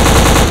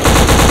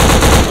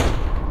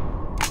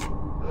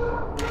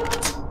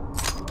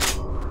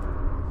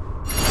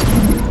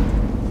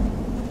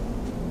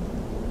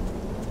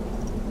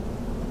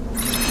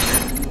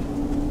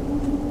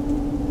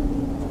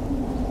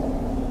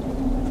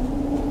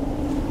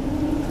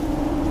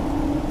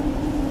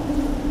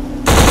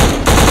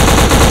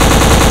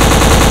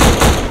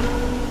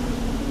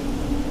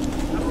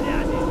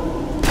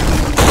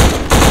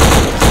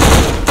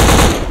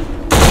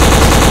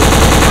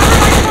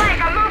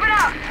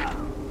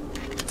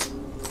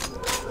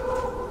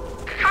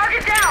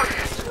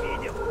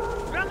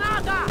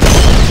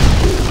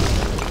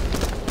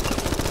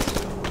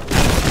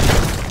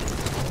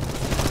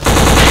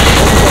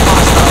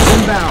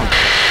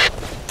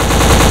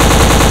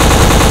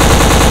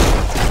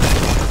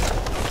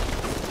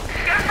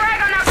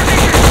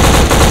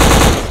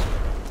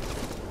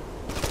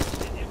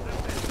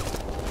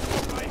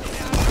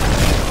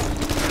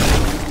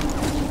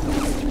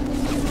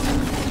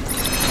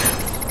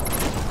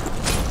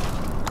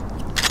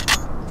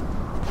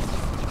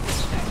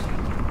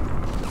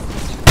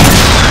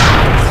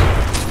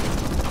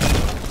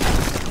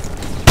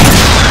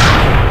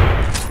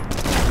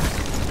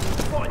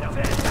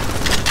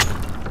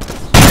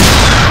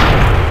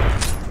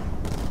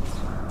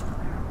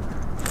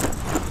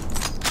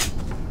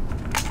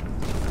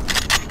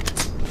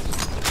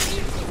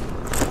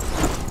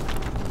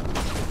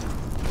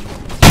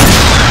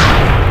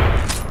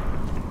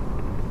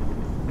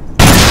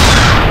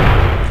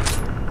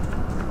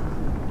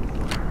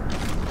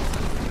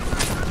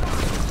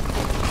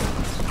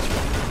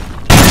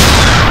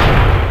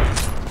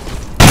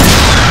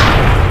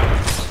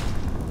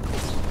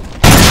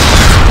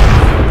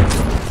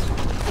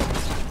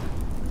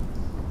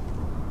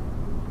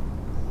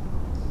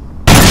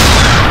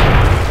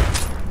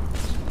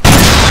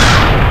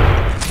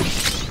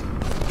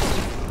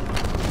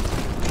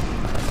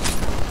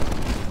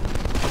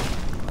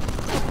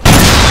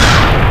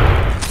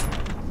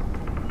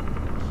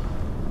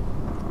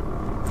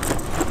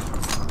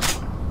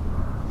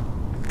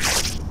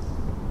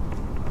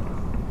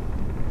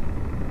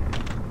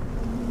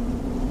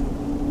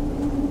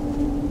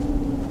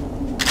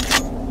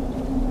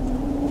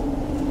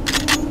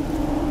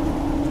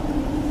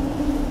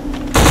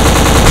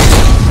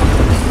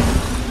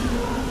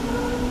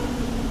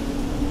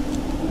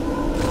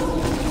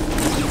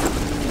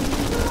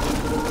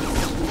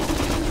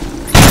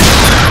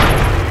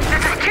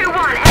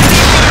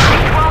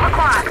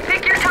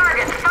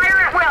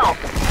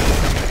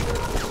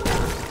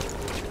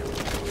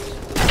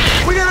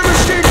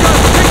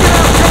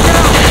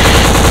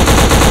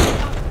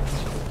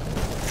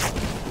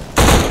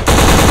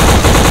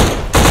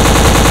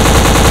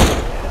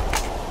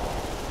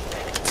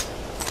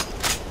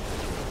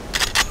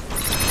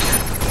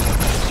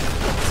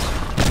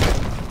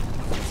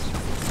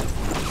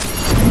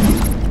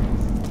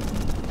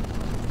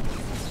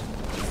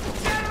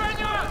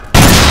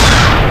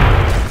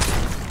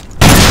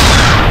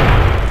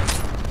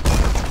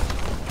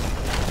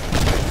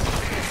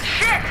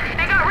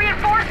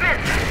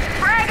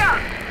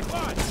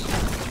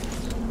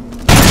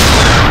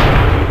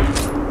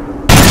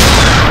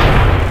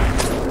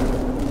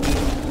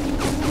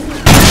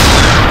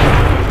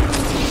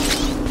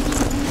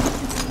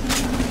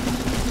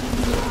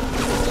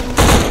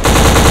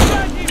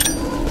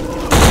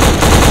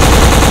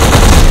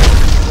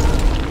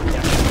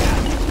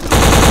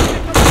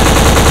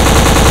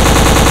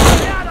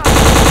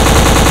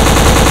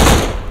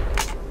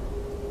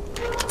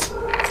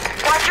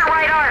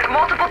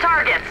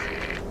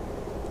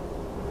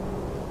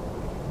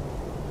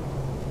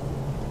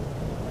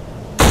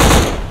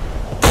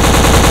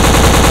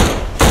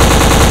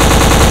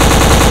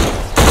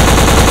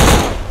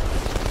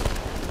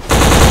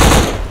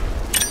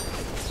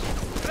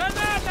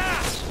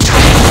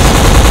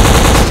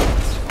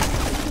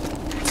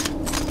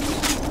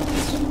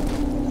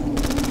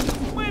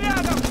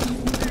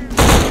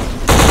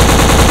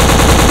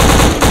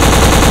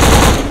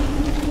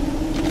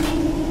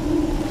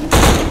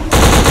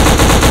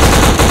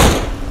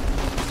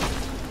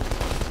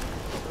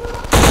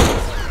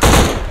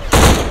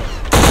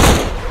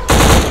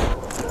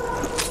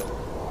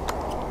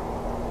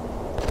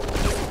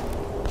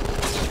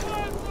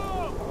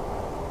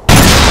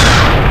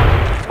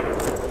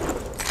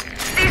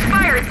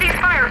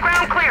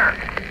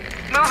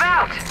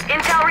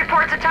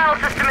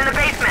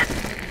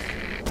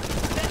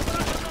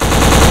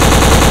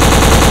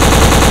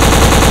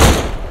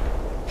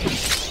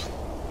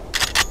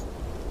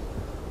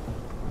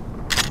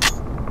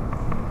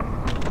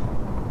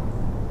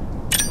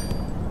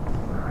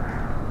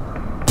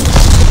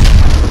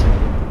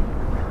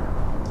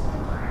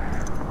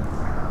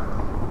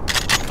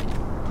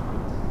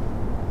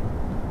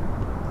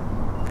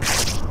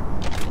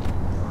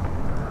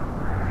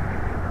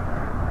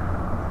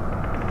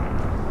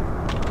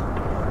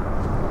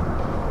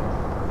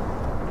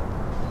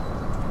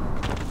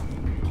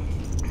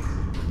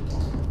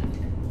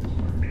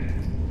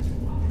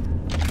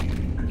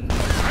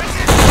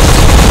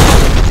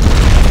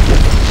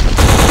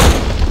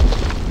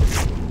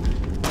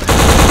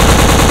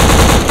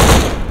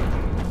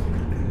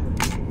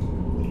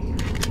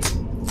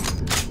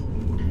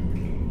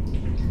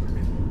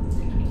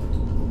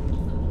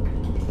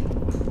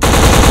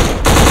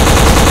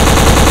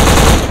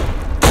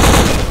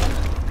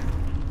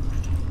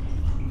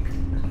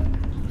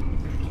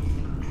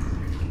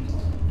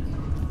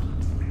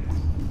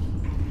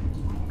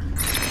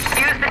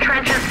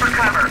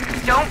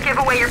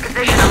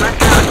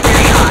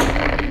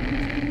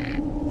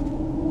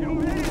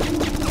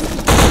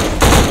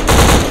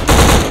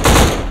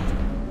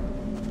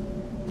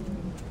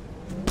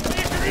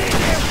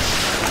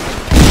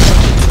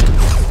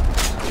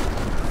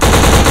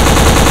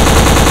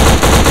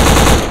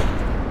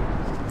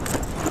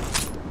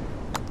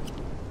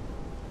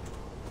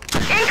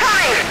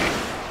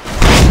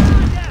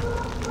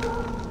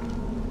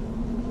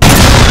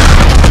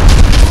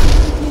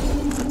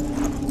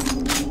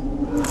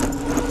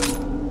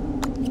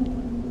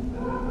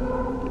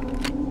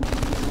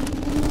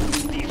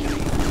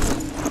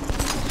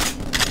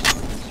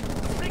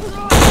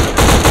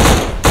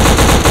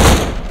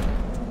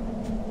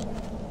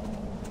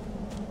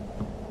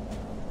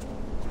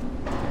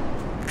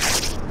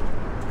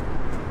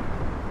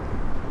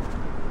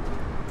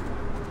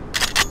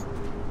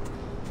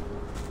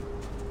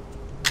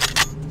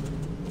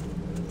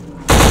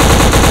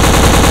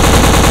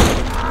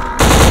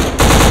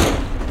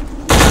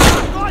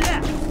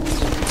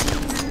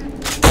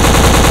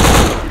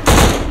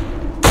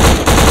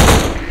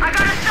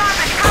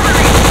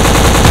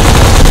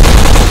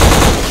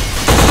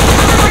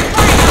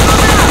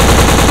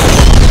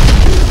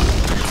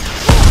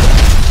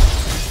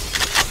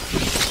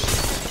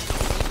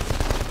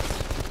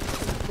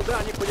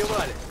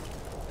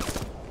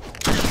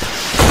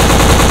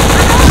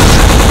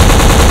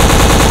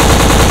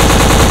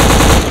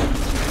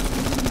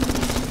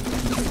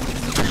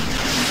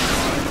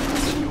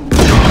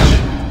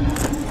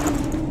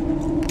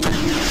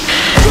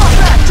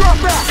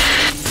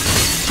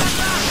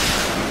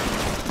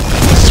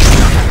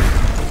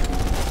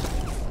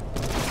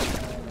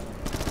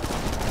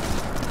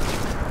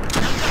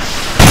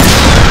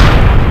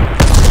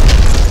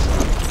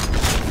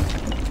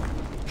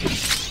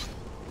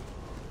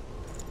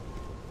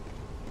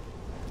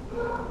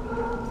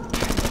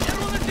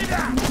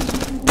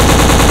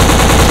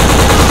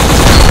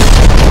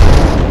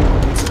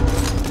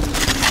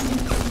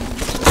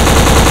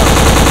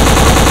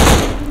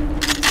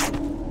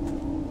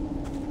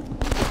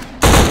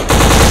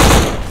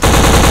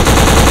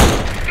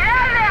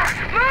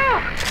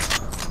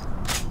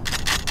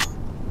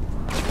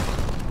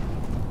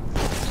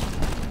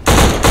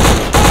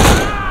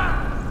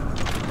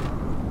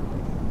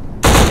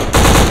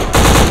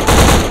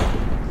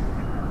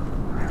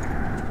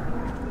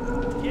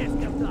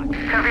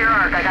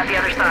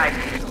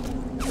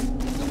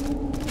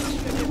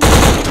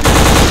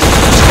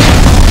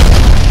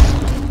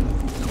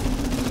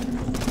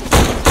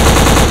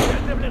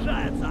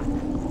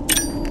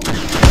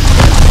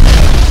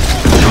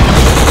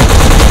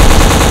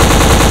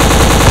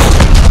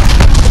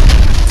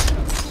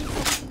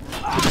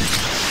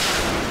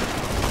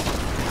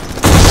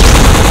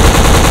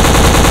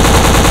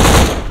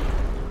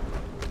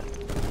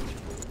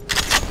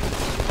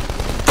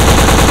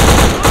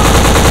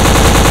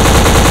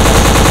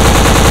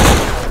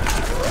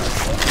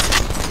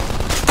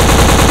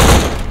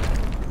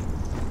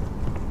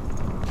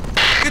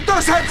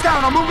 us heads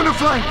down. I'm moving to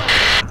flank.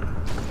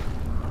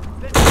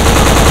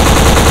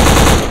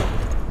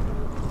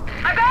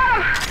 I got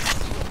him!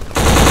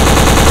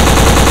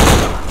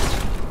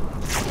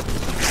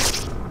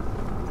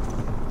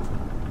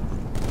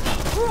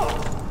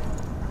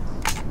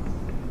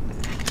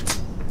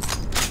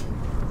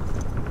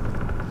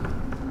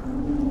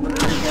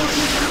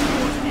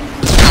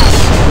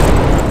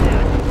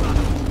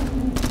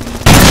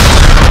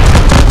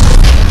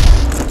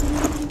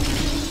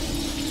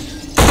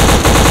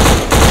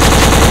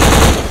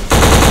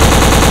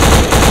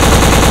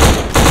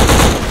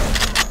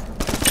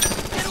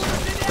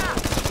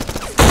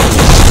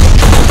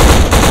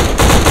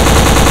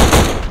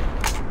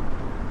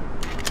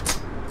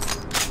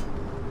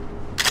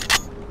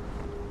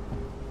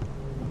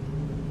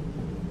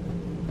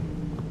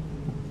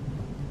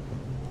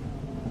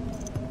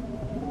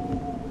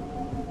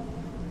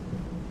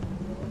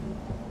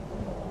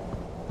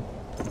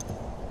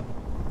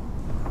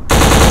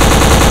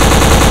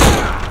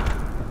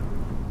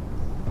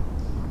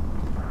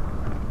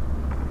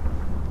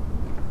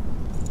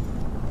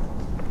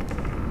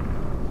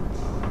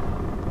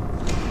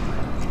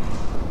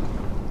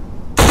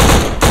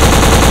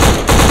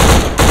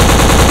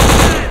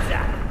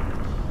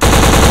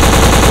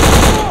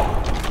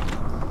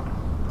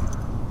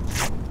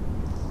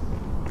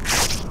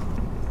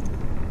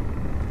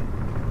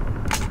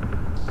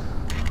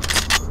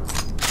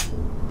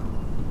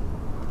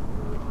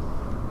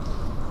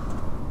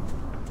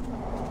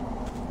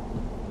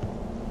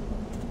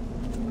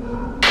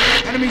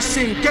 Enemy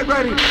C, get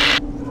ready!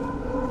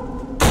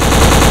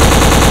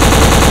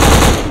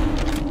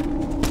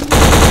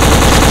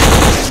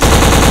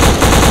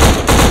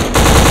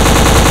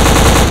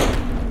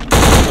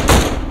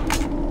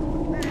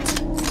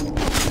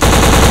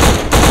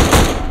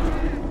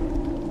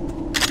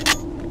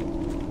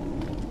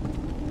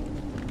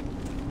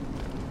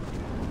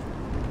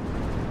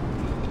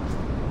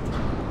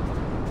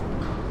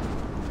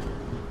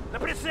 На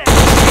прицеле!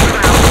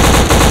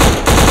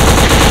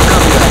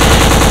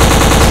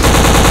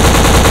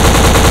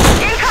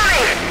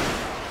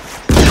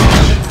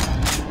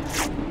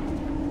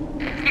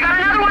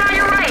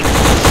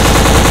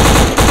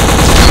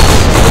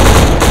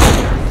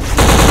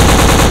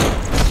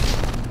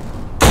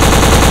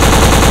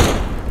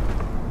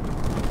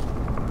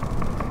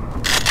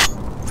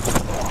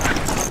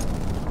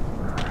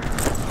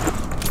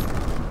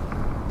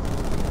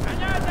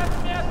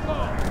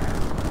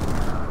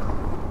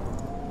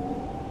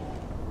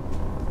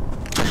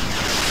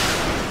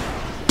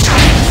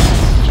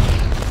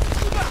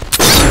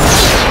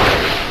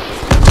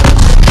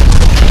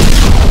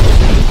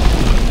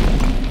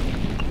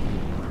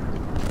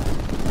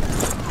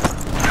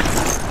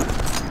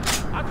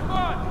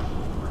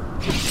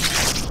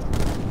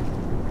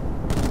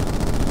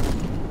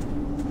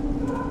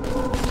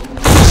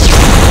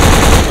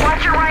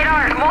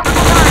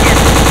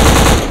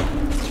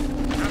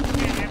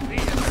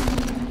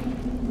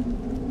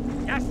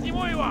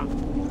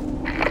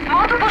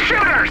 Multiple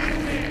shooters!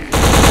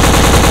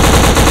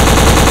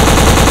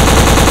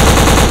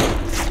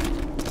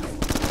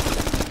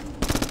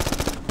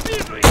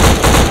 Вижу их!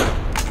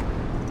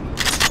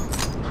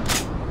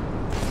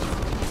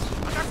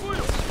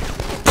 Атакую!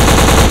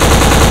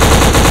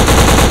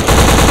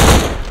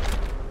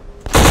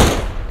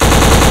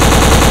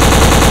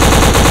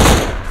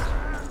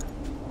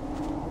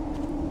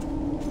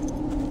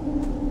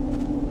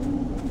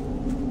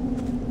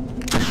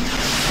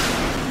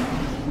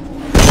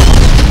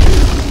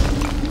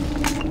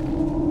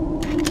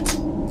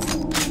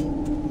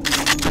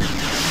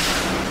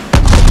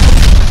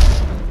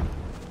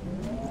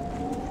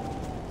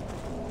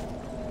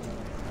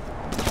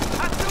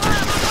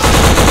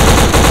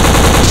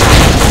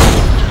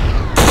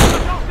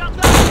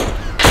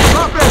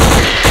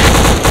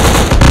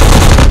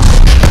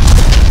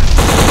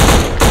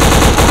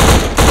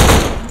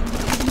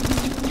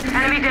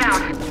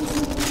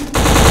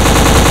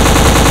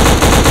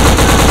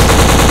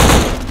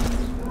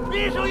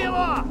 Вижу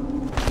его!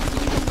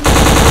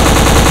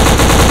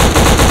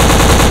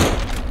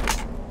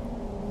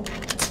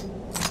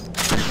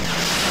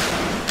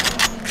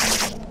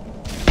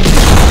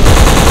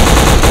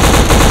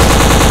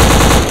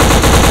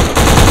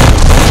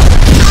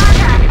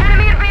 Contact!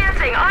 Enemy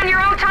advancing! On your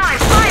own time!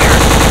 Fire!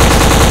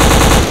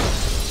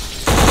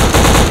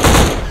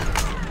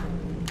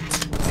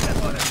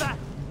 Готовятся!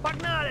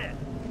 Погнали!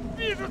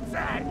 Вижу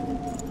цель!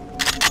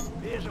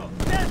 Вижу!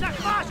 Цель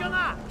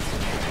захвачена!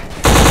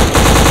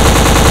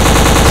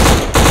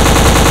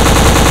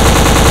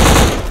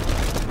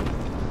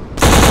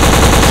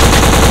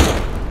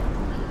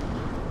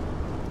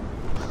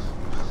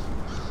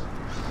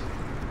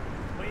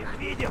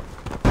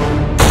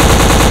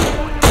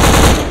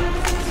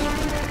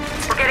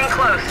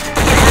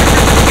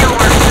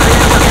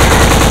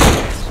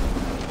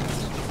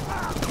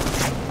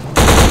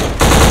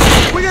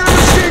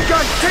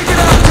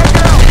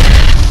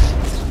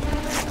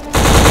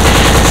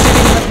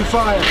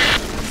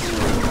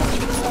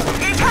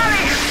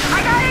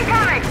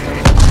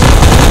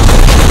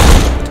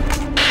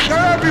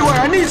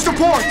 need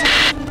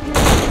support!